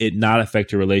and it not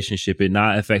affect your relationship, it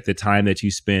not affect the time that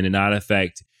you spend, and not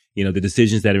affect, the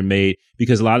decisions that are made.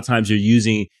 Because a lot of times you're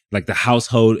using like the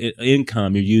household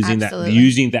income, you're using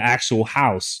using the actual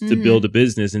house to build a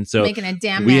business. And so making a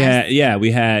damn mess.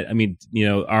 we had,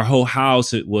 our whole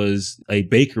house, it was a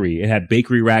bakery. It had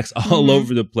bakery racks all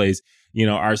over the place.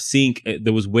 Our sink,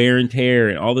 there was wear and tear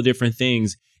and all the different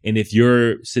things. And if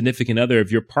your significant other,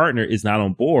 if your partner is not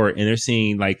on board and they're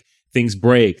seeing like things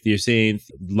break, they're seeing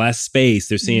less space,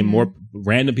 they're seeing more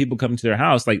random people coming to their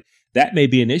house, like that may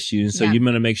be an issue. And so you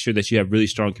want to make sure that you have really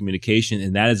strong communication.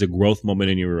 And that is a growth moment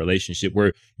in your relationship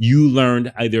where you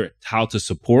learned either how to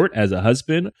support as a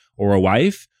husband or a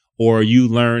wife, or you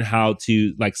learn how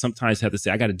to like sometimes have to say,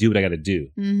 I got to do what I got to do,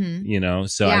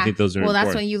 So I think those are important.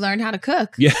 That's when you learn how to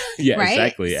cook. Yeah, right?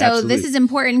 Exactly. So Absolutely. This is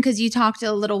important because you talked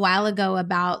a little while ago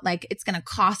about like, it's going to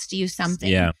cost you something.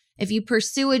 Yeah. If you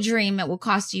pursue a dream, it will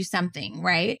cost you something,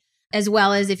 right? As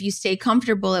well as if you stay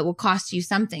comfortable, it will cost you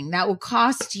something. That will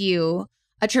cost you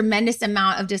a tremendous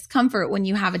amount of discomfort when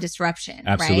you have a disruption,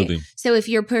 Absolutely. Right? So if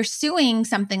you're pursuing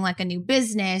something like a new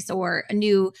business or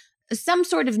some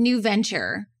sort of new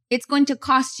venture, it's going to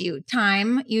cost you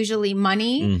time, usually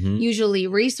money, usually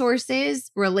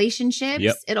resources, relationships.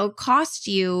 Yep. It'll cost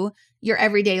you your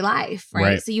everyday life,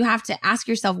 right? So you have to ask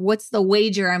yourself, what's the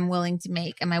wager I'm willing to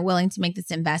make? Am I willing to make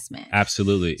this investment?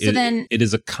 Absolutely. So then it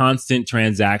is a constant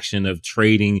transaction of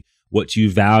trading what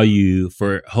you value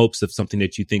for hopes of something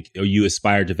that you think or you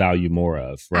aspire to value more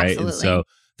of, right? Absolutely. And so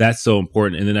that's so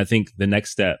important. And then I think the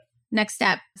next step,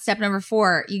 step number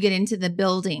 4, you get into the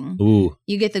building. Ooh.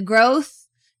 You get the growth.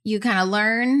 You kind of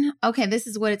learn, okay, this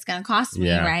is what it's going to cost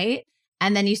me, right?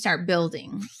 And then you start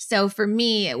building. So for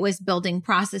me, it was building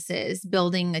processes,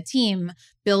 building a team,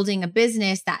 building a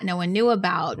business that no one knew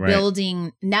about,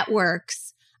 building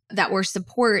networks that were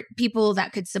people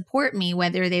that could support me,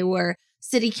 whether they were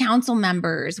city council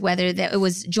members, whether it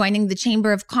was joining the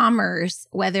Chamber of Commerce,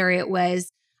 whether it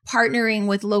was partnering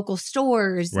with local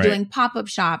stores, doing pop-up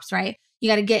shops, right? You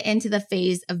got to get into the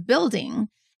phase of building.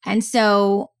 And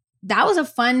so that was a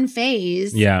fun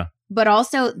phase. Yeah. But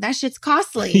also that shit's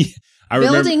costly.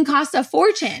 Building costs a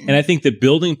fortune. And I think the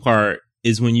building part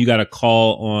is when you got to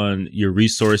call on your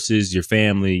resources, your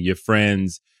family, your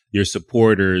friends, your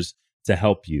supporters to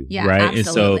help you. Right.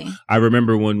 Absolutely. And so I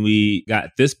remember when we got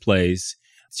this place,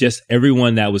 just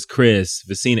everyone that was Chris,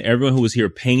 Vicina, everyone who was here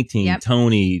painting,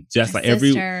 Tony, just my like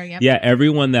sister,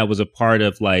 everyone that was a part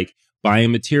of like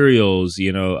buying materials,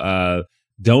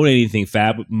 donate anything.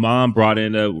 Fab Mom brought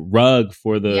in a rug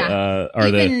for the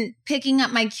even picking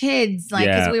up my kids, like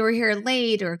because we were here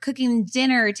late, or cooking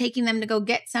dinner, or taking them to go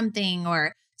get something,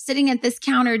 or sitting at this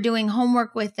counter doing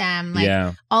homework with them.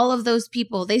 Like all of those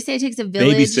people, they say it takes a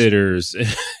village. Babysitters.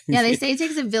 They say it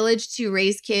takes a village to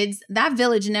raise kids. That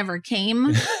village never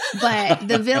came, but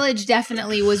the village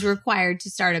definitely was required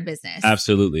to start a business.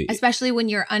 Absolutely. Especially when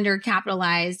you're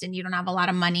undercapitalized and you don't have a lot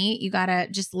of money, you got to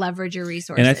just leverage your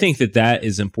resources. And I think that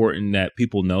is important that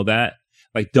people know that.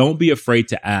 Like, don't be afraid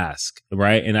to ask,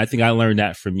 right? And I think I learned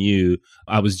that from you.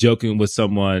 I was joking with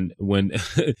someone when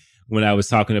when I was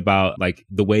talking about like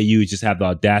the way you just have the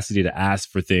audacity to ask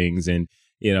for things, and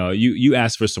you know, you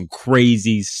ask for some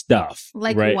crazy stuff.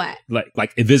 Like right? what?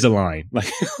 Like Invisalign. Like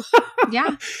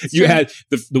yeah. You had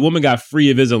the woman got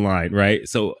free Invisalign, right?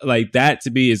 So like that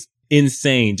to me is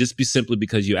insane, just simply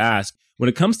because you ask. When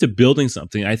it comes to building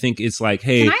something, I think it's like,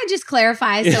 hey. Can I just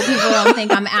clarify so people don't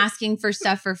think I'm asking for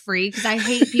stuff for free? Because I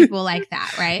hate people like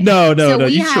that, right? No.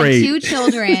 We had two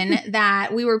children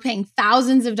that we were paying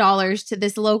thousands of dollars to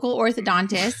this local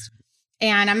orthodontist.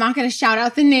 And I'm not going to shout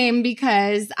out the name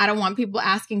because I don't want people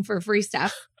asking for free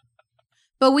stuff.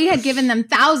 But we had given them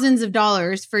thousands of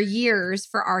dollars for years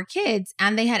for our kids.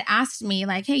 And they had asked me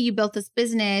like, hey, you built this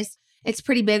business. It's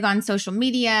pretty big on social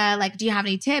media. Like, do you have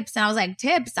any tips? And I was like,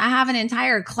 tips? I have an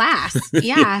entire class.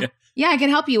 Yeah, I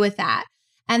can help you with that.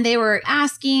 And they were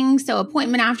asking. So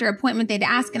appointment after appointment, they'd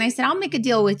ask. And I said, I'll make a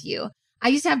deal with you. I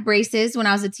used to have braces when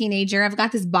I was a teenager. I've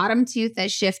got this bottom tooth that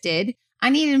shifted.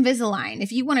 I need Invisalign.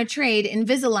 If you want to trade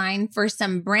Invisalign for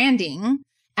some branding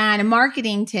and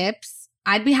marketing tips,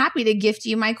 I'd be happy to gift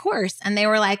you my course. And they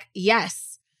were like,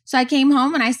 yes. So I came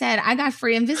home and I said, I got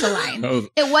free Invisalign.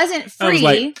 It wasn't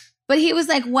free. But he was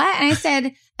like, what? And I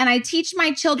said, and I teach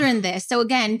my children this. So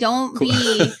again, don't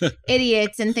be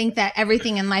idiots and think that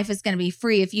everything in life is going to be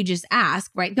free if you just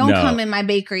ask, right? Don't come in my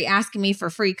bakery asking me for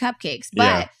free cupcakes,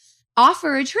 but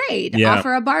offer a trade,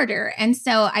 offer a barter. And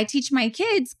so I teach my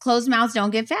kids, closed mouths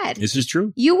don't get fed. This is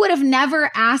true. You would have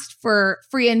never asked for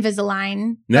free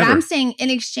Invisalign, but I'm saying in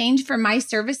exchange for my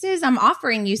services, I'm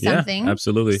offering you something. Yeah,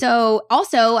 absolutely. So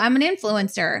also I'm an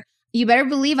influencer. You better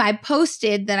believe I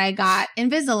posted that I got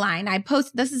Invisalign.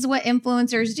 This is what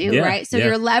influencers do, right? So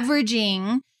you're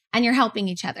leveraging and you're helping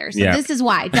each other. So this is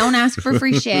why. Don't ask for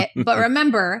free shit. But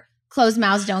remember, closed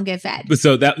mouths don't get fed.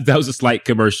 So that was a slight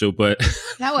commercial, but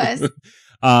that was.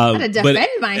 I had to defend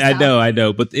myself. I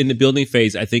know. But in the building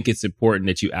phase, I think it's important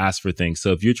that you ask for things.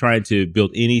 So if you're trying to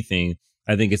build anything,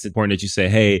 I think it's important that you say,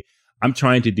 hey, I'm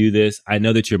trying to do this. I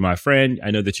know that you're my friend.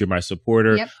 I know that you're my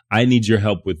supporter. Yep. I need your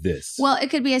help with this. Well, it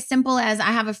could be as simple as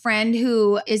I have a friend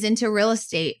who is into real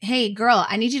estate. Hey, girl,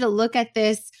 I need you to look at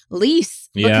this lease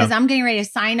because I'm getting ready to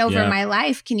sign over my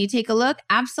life. Can you take a look?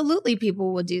 Absolutely.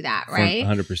 People will do that, right?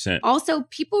 100%. Also,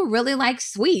 people really like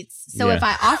sweets. So if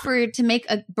I offer to make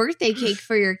a birthday cake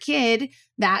for your kid,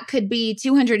 that could be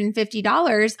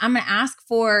 $250. I'm going to ask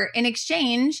for, in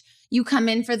exchange, you come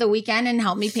in for the weekend and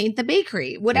help me paint the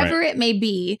bakery, whatever it may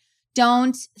be.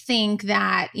 Don't think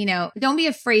that, don't be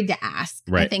afraid to ask,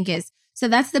 I think is. So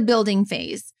that's the building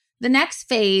phase. The next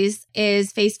phase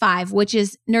is phase 5, which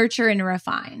is nurture and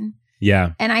refine.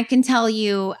 Yeah. And I can tell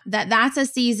you that that's a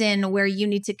season where you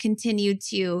need to continue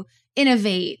to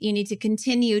innovate. You need to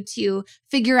continue to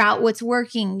figure out what's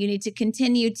working. You need to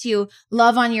continue to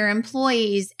love on your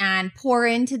employees and pour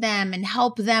into them and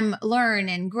help them learn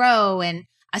and grow and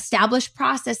establish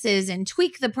processes and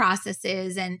tweak the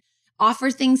processes and offer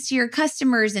things to your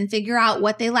customers and figure out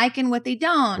what they like and what they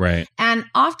don't. Right. And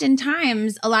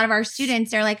oftentimes, a lot of our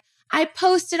students are like, I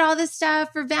posted all this stuff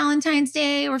for Valentine's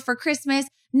Day or for Christmas.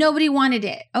 Nobody wanted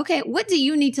it. Okay, what do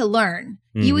you need to learn?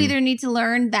 Mm-hmm. You either need to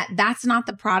learn that that's not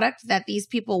the product that these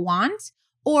people want,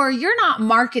 or you're not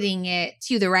marketing it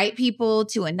to the right people,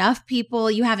 to enough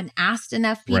people. You haven't asked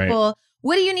enough people. Right.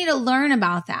 What do you need to learn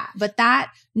about that? But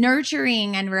that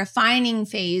nurturing and refining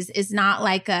phase is not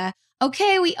like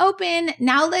okay, we open,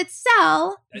 now let's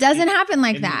sell. Doesn't happen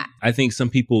like that. I think some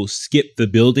people skip the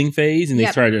building phase and they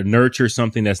try to nurture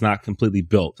something that's not completely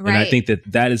built. Right. And I think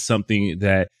that is something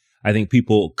that I think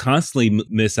people constantly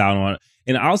miss out on.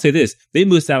 And I'll say this, they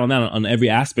miss out on that on every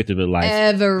aspect of their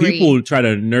life. People try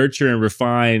to nurture and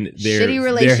refine their shitty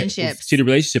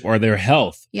relationship or their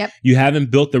health. Yep. You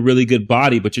haven't built a really good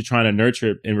body, but you're trying to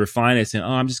nurture it and refine it, saying,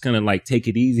 I'm just going to take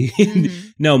it easy. Mm-hmm.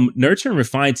 No, nurture and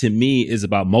refine to me is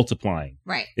about multiplying.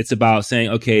 Right. It's about saying,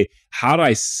 okay, how do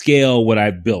I scale what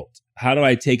I've built? How do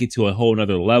I take it to a whole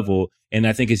nother level? And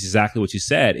I think it's exactly what you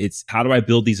said. It's how do I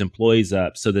build these employees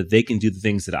up so that they can do the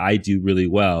things that I do really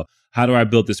well? How do I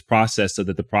build this process so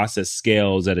that the process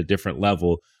scales at a different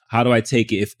level? how do I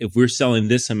take it? If we're selling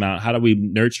this amount, how do we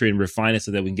nurture and refine it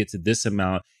so that we can get to this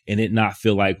amount and it not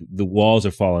feel like the walls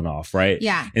are falling off, right?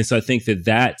 Yeah. And so I think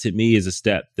that to me is a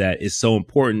step that is so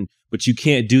important, but you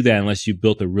can't do that unless you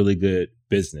built a really good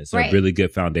business or a really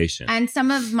good foundation. And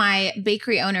some of my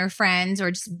bakery owner friends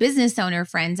or just business owner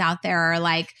friends out there are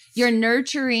like, you're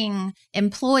nurturing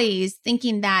employees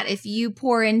thinking that if you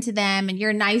pour into them and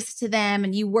you're nice to them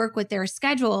and you work with their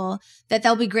schedule, that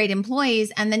they'll be great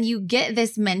employees. And then you get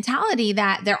this mentality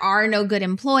that there are no good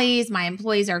employees. My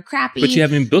employees are crappy. But you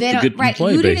haven't built a good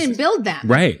employee You base. didn't build them.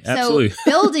 Right. Absolutely. So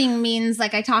building means,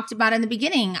 like I talked about in the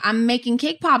beginning, I'm making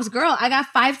cake pops. Girl, I got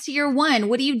 5 to your 1.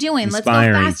 What are you doing?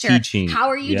 Inspiring, let's go faster. teaching. How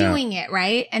are you doing it?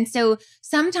 Right. And so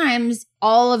sometimes,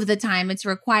 all of the time, it's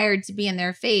required to be in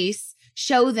their face,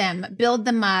 show them, build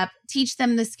them up, teach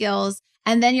them the skills.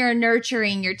 And then you're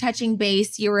nurturing, you're touching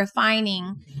base, you're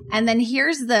refining. And then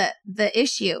here's the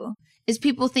issue is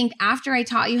people think after I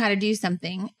taught you how to do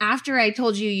something, after I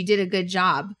told you you did a good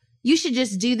job, you should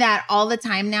just do that all the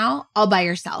time now, all by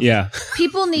yourself. Yeah.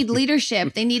 People need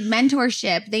leadership. They need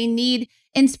mentorship. They need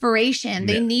inspiration.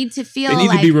 They need to feel they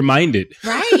need to be reminded.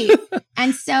 Right.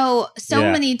 And so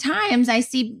many times I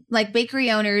see like bakery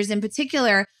owners in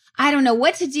particular, I don't know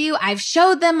what to do. I've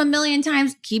showed them a million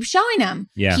times. Keep showing them.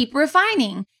 Yeah. Keep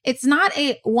refining. It's not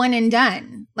a one and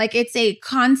done. Like it's a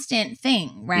constant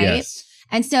thing, right? Yes.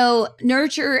 And so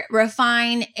nurture,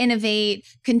 refine, innovate,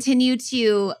 continue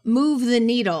to move the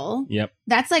needle. Yep.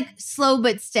 That's like slow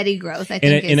but steady growth, I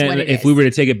think is what it is. If we were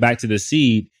to take it back to the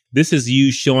seed, this is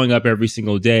you showing up every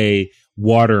single day,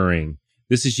 watering.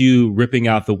 This is you ripping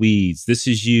out the weeds. This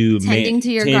is you tending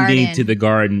to the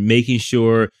garden, making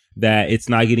sure that it's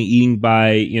not getting eaten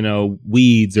by,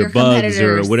 weeds or bugs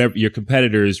or whatever, your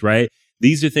competitors, right?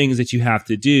 These are things that you have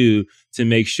to do to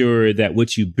make sure that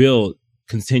what you built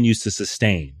continues to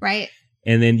sustain. Right.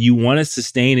 And then you want to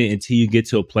sustain it until you get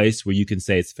to a place where you can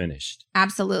say it's finished.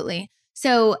 Absolutely.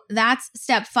 So that's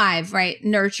step 5, right?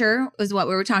 Nurture is what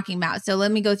we were talking about. So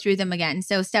let me go through them again.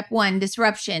 So step 1,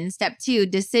 disruption. Step 2,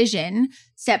 decision.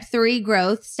 Step 3,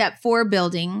 growth. Step 4,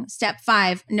 building. Step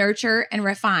 5, nurture and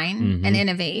refine and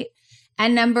innovate.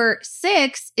 And number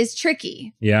 6 is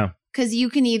tricky. Yeah. Because you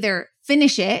can either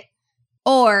finish it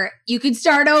or you could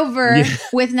start over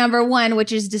with number 1,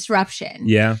 which is disruption.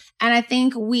 Yeah. And I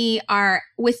think we are,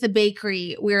 with the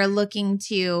bakery, we're looking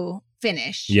to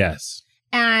finish. Yes.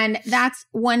 And that's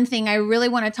one thing I really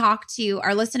want to talk to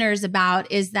our listeners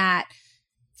about is that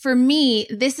for me,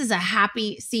 this is a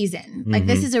happy season. Like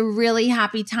this is a really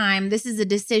happy time. This is a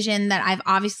decision that I've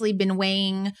obviously been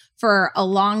weighing for a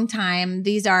long time.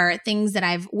 These are things that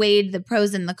I've weighed the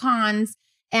pros and the cons.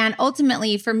 And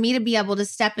ultimately, for me to be able to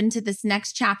step into this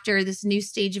next chapter, this new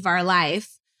stage of our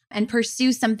life, and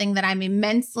pursue something that I'm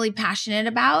immensely passionate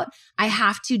about, I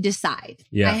have to decide.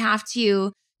 Yeah. I have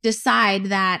to decide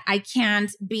that I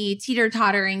can't be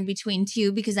teeter-tottering between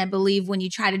two, because I believe when you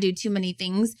try to do too many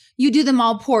things, you do them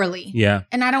all poorly. Yeah.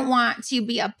 And I don't want to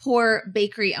be a poor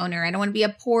bakery owner. I don't want to be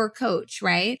a poor coach,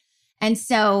 right? And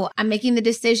so I'm making the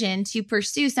decision to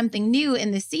pursue something new in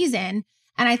the season.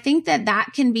 And I think that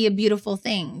that can be a beautiful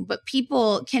thing, but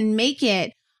people can make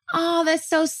it, oh, that's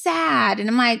so sad. And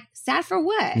I'm like, sad for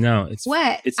what? No, it's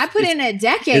what? I put in a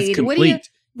decade. It's complete. What do you?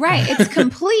 Right. It's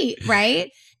complete.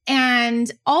 Right.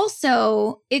 And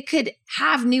also it could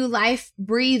have new life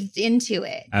breathed into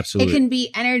it. Absolutely. It can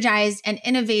be energized and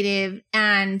innovative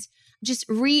and just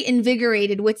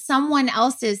reinvigorated with someone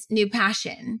else's new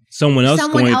passion. Someone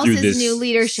else's this, new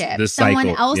leadership. Someone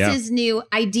else's new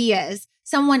ideas.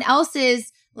 Someone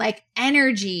else's like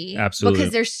energy. Absolutely.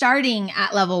 Because they're starting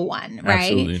at level 1, right?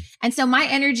 Absolutely. And so my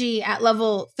energy at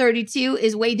level 32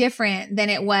 is way different than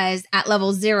it was at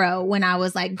level 0 when I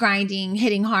was like grinding,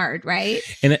 hitting hard, right?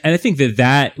 And I think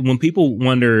that when people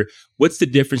wonder what's the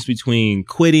difference between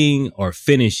quitting or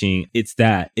finishing, it's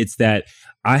that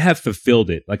I have fulfilled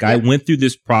it. Like I went through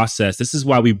this process. This is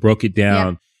why we broke it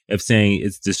down of saying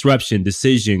it's disruption,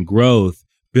 decision, growth,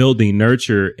 building,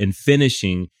 nurture, and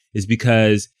finishing is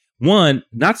because one,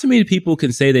 not so many people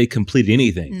can say they complete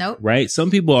anything. Nope. Right? Some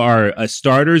people are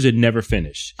starters and never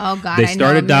finish. Oh God, they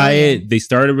start a diet, they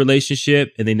start a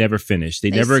relationship, and they never finish.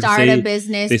 They never start a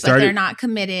business, but they're not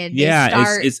committed.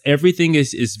 It's everything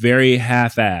is very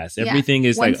half-assed. Everything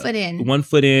is one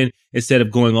foot in instead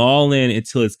of going all in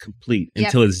until it's complete,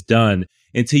 until it's done.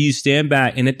 Until you stand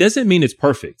back. And it doesn't mean it's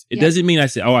perfect. It doesn't mean I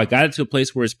say, oh, I got it to a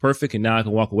place where it's perfect and now I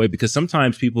can walk away. Because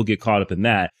sometimes people get caught up in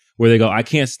that, where they go, I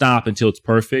can't stop until it's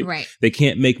perfect. Right. They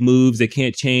can't make moves. They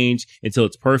can't change until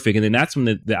it's perfect. And then that's when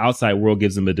the outside world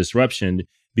gives them a disruption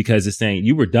because it's saying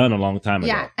you were done a long time ago.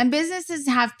 Yeah. And businesses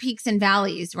have peaks and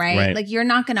valleys, right? Right. Like you're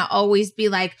not going to always be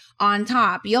like on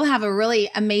top. You'll have a really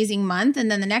amazing month.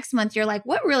 And then the next month you're like,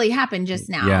 what really happened just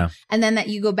now? Yeah. And then that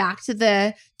you go back to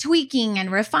the tweaking and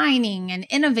refining and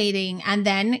innovating. And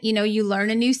then, you learn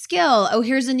a new skill. Oh,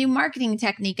 here's a new marketing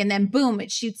technique. And then boom,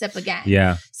 it shoots up again.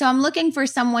 Yeah. So I'm looking for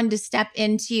someone to step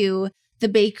into the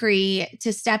bakery,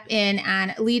 to step in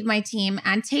and lead my team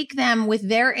and take them with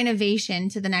their innovation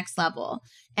to the next level.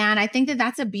 And I think that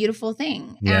that's a beautiful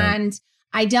thing. Yeah. And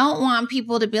I don't want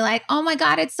people to be like, oh my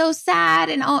God, it's so sad.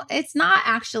 And it's not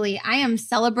actually. I am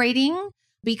celebrating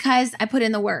because I put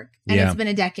in the work and it's been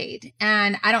a decade.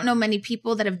 And I don't know many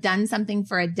people that have done something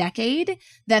for a decade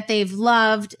that they've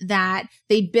loved, that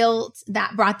they built,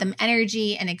 that brought them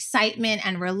energy and excitement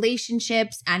and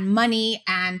relationships and money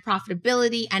and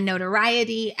profitability and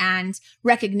notoriety and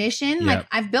recognition. Like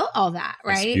I've built all that,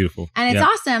 right? That's beautiful. And it's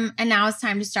awesome. And now it's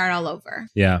time to start all over.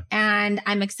 Yeah. And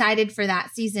I'm excited for that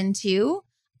season 2.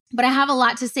 But I have a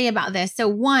lot to say about this. So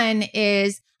one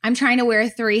is I'm trying to wear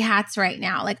 3 hats right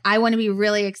now. Like I want to be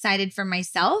really excited for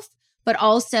myself, but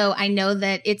also I know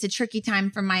that it's a tricky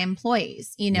time for my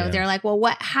employees. They're like, well,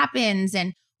 what happens?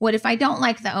 And what if I don't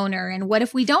like the owner? And what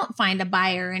if we don't find a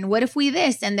buyer? And what if we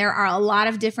this? And there are a lot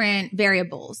of different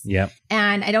variables. Yep.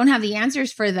 And I don't have the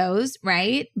answers for those,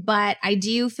 right? But I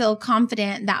do feel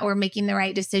confident that we're making the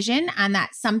right decision and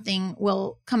that something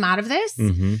will come out of this.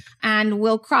 Mm-hmm. And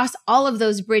we'll cross all of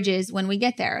those bridges when we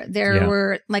get there. There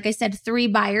were, like I said, 3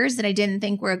 buyers that I didn't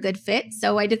think were a good fit.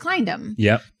 So I declined them.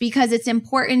 Yep. Because it's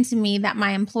important to me that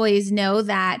my employees know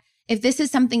that if this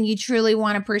is something you truly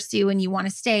want to pursue and you want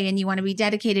to stay and you want to be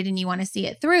dedicated and you want to see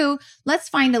it through, let's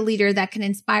find a leader that can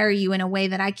inspire you in a way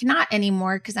that I cannot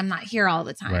anymore because I'm not here all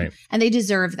the time. Right. And they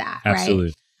deserve that.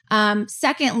 Absolutely. Right?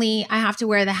 Secondly, I have to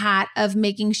wear the hat of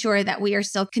making sure that we are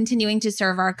still continuing to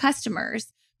serve our customers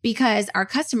because our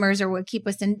customers are what keep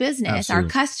us in business. Absolutely. Our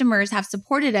customers have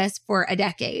supported us for a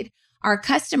decade. Our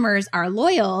customers are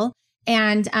loyal.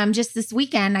 And just this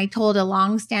weekend, I told a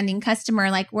longstanding customer,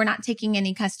 like, we're not taking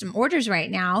any custom orders right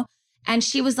now. And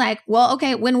she was like, well,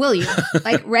 okay, when will you?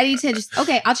 Like ready to just,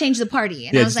 okay, I'll change the party.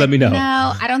 And I was just let like, me know.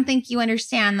 no, I don't think you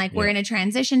understand. Like we're in a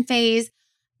transition phase.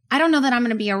 I don't know that I'm going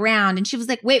to be around. And she was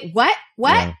like, wait, what?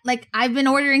 Yeah. Like I've been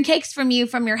ordering cakes from you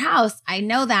from your house. I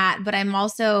know that, but I'm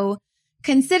also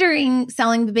considering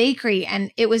selling the bakery.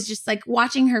 And it was just like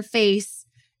watching her face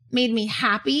made me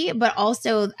happy, but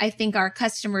also I think our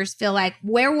customers feel like,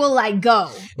 where will I go?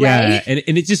 Yeah. Right?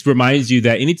 And it just reminds you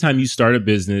that anytime you start a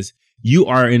business, you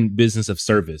are in business of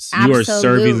service. Absolutely. You are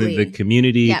serving the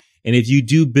community. Yep. And if you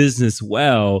do business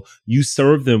well, you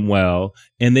serve them well,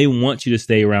 and they want you to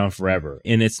stay around forever.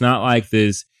 And it's not like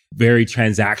this very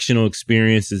transactional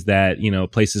experiences that,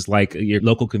 places like your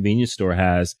local convenience store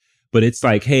has, but it's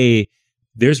like, hey,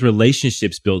 there's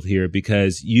relationships built here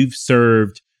because you've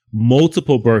served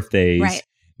multiple birthdays, right,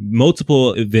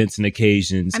 multiple events and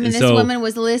occasions. I mean, and this woman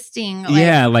was listing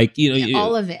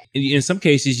all of it. In some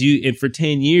cases, and for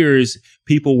 10 years,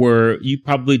 you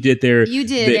probably did a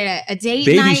date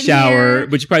baby night shower, here,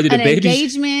 but you probably did an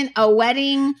engagement, a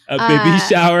wedding, a baby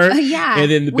shower,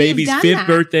 and then the baby's 5th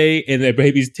birthday and the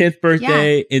baby's 10th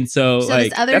birthday. Yeah. And so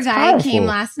this other guy came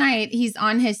last night. He's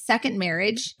on his 2nd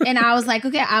marriage. And I was like,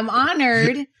 okay, I'm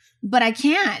honored, but I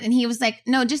can't. And he was like,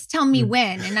 no, just tell me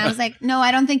when. And I was like, no,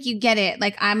 I don't think you get it.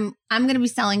 Like I'm going to be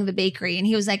selling the bakery. And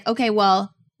he was like, okay,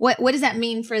 well, what does that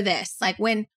mean for this? Like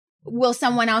when will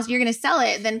someone else, you're going to sell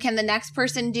it, then can the next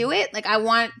person do it? Like I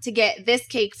want to get this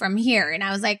cake from here. And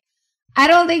I was like, I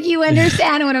don't think you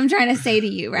understand what I'm trying to say to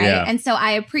you. Right. Yeah. And so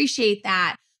I appreciate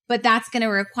that. But that's going to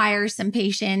require some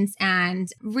patience and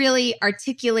really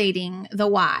articulating the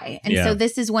why. And so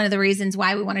this is one of the reasons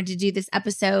why we wanted to do this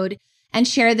episode and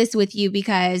share this with you,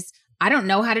 because I don't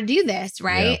know how to do this,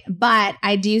 right? Yeah. But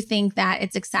I do think that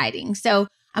it's exciting. So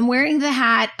I'm wearing the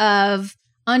hat of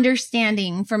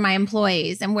understanding for my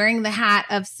employees. I'm wearing the hat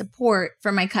of support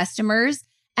for my customers.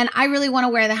 And I really want to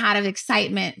wear the hat of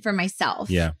excitement for myself.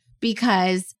 Yeah.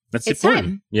 Because that's it's important.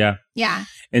 time. Yeah. Yeah.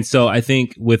 And so I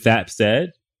think with that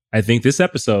said, I think this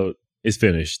episode is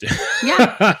finished.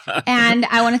 Yeah. And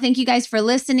I want to thank you guys for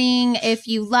listening. If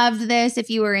you loved this, if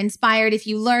you were inspired, if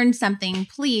you learned something,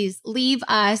 please leave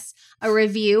us a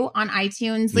review on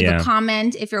iTunes, leave a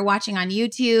comment if you're watching on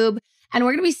YouTube. And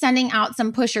we're going to be sending out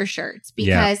some pusher shirts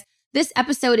because this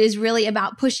episode is really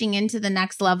about pushing into the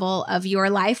next level of your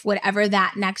life, whatever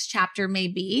that next chapter may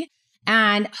be.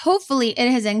 And hopefully it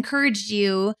has encouraged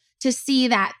you to see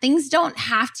that things don't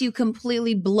have to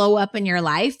completely blow up in your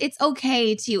life. It's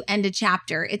okay to end a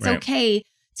chapter. It's okay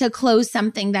to close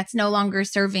something that's no longer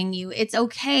serving you. It's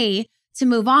okay to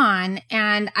move on.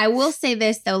 And I will say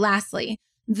this though, lastly,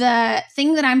 the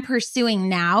thing that I'm pursuing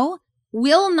now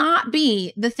will not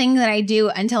be the thing that I do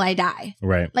until I die.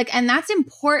 Right. Like, and that's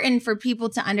important for people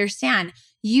to understand.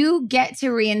 You get to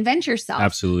reinvent yourself.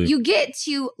 Absolutely. You get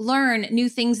to learn new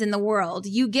things in the world.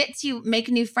 You get to make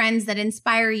new friends that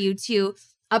inspire you to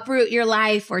uproot your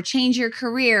life or change your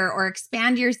career or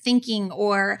expand your thinking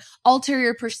or alter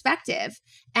your perspective.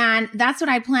 And that's what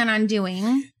I plan on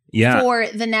doing for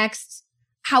the next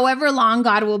however long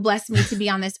God will bless me to be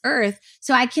on this earth.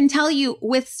 So I can tell you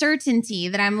with certainty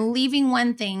that I'm leaving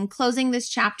one thing, closing this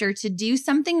chapter to do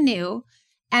something new.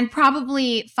 And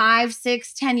probably 5,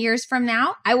 6, 10 years from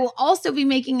now, I will also be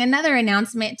making another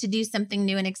announcement to do something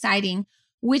new and exciting,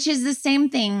 which is the same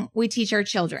thing we teach our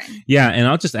children. Yeah. And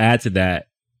I'll just add to that.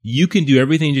 You can do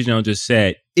everything Janelle just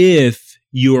said if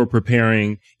you are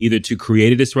preparing either to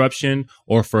create a disruption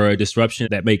or for a disruption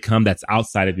that may come that's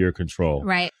outside of your control.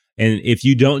 Right. And if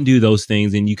you don't do those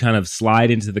things and you kind of slide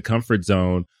into the comfort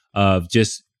zone of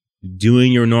just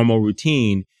doing your normal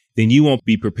routine, then you won't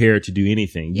be prepared to do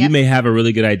anything. Yep. You may have a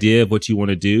really good idea of what you want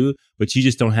to do, but you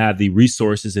just don't have the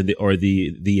resources and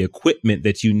the equipment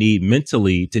that you need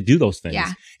mentally to do those things.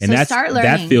 Yeah. And so start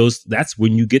learning. That's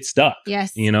when you get stuck.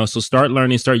 Yes. So start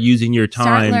learning, start using your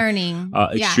time. Start learning.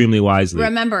 Extremely wisely.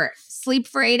 Remember, sleep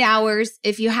for 8 hours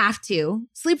if you have to.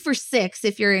 Sleep for 6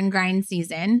 if you're in grind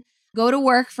season. Go to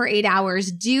work for 8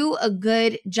 hours. Do a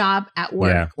good job at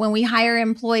work. Yeah. When we hire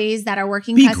employees that are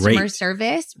working customer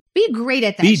service, be great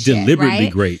at that Be shit, deliberately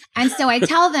right? great. And so I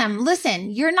tell them,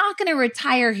 listen, you're not going to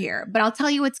retire here, but I'll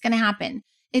tell you what's going to happen.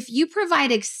 If you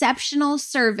provide exceptional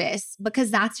service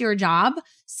because that's your job,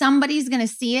 somebody's going to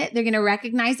see it, they're going to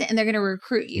recognize it, and they're going to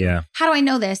recruit you. Yeah. How do I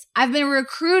know this? I've been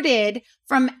recruited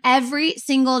from every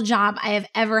single job I have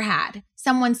ever had.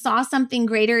 Someone saw something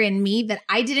greater in me that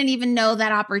I didn't even know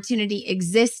that opportunity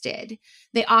existed.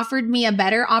 They offered me a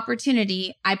better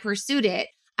opportunity. I pursued it.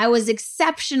 I was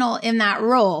exceptional in that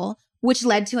role, which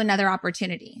led to another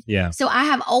opportunity. Yeah. So I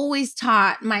have always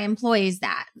taught my employees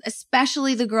that,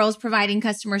 especially the girls providing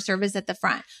customer service at the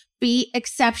front. Be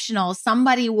exceptional.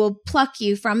 Somebody will pluck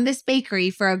you from this bakery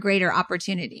for a greater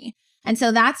opportunity. And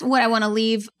so that's what I want to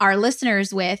leave our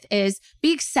listeners with is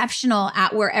be exceptional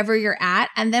at wherever you're at.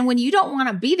 And then when you don't want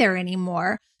to be there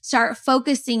anymore, start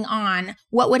focusing on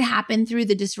what would happen through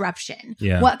the disruption.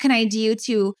 Yeah. What can I do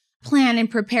to plan and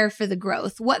prepare for the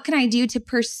growth? What can I do to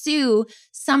pursue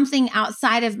something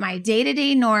outside of my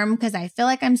day-to-day norm because I feel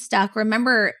like I'm stuck?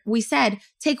 Remember, we said,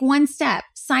 take one step,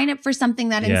 sign up for something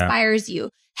that inspires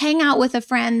you. Hang out with a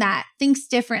friend that thinks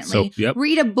differently.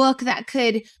 Read a book that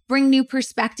could bring new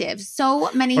perspectives. So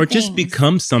many things. Or just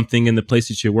become something in the place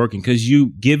that you're working because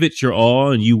you give it your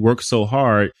all and you work so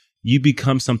hard. You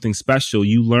become something special.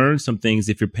 You learn some things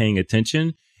if you're paying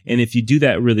attention. And if you do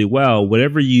that really well,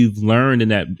 whatever you've learned in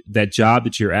that job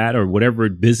that you're at or whatever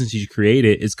business you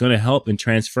created, it's going to help and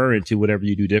transfer into whatever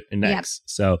you do different next.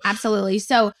 So absolutely.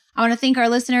 So I want to thank our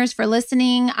listeners for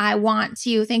listening. I want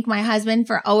to thank my husband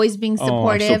for always being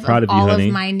supportive of all of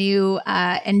my new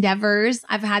endeavors.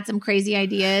 I've had some crazy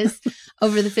ideas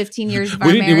over the 15 years of our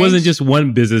marriage. It wasn't just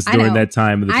one business during that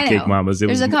time of the Cake Mamas. There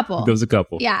was a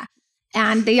couple. Yeah.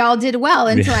 And they all did well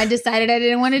until I decided I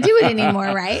didn't want to do it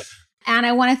anymore, right? And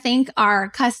I want to thank our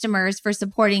customers for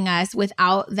supporting us.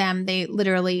 Without them,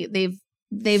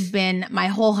 they've been my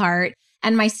whole heart.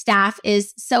 And my staff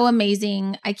is so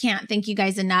amazing. I can't thank you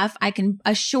guys enough. I can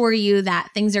assure you that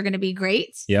things are going to be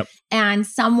great. Yep. And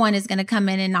someone is going to come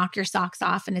in and knock your socks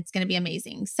off and it's going to be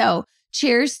amazing. So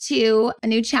cheers to a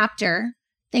new chapter.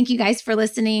 Thank you guys for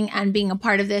listening and being a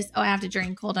part of this. Oh, I have to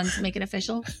drink. Hold on to make it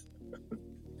official.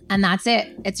 And that's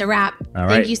it. It's a wrap. All right.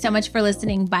 Thank you so much for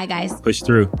listening. Bye, guys. Push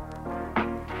through.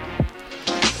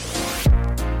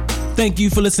 Thank you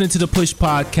for listening to the Push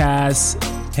Podcast.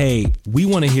 Hey, we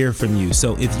want to hear from you.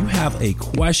 So if you have a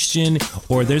question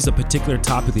or there's a particular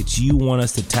topic that you want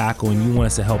us to tackle and you want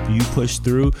us to help you push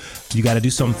through, you got to do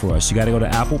something for us. You got to go to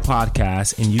Apple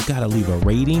Podcasts and you got to leave a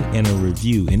rating and a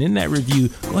review. And in that review,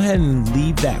 go ahead and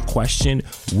leave that question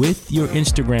with your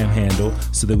Instagram handle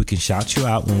so that we can shout you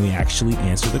out when we actually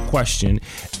answer the question.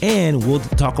 And we'll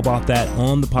talk about that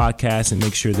on the podcast and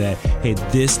make sure that, hey,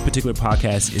 this particular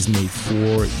podcast is made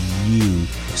for you.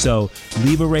 So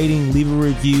leave a rating, leave a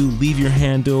review, leave your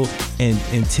handle, and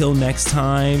until next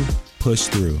time, push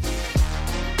through.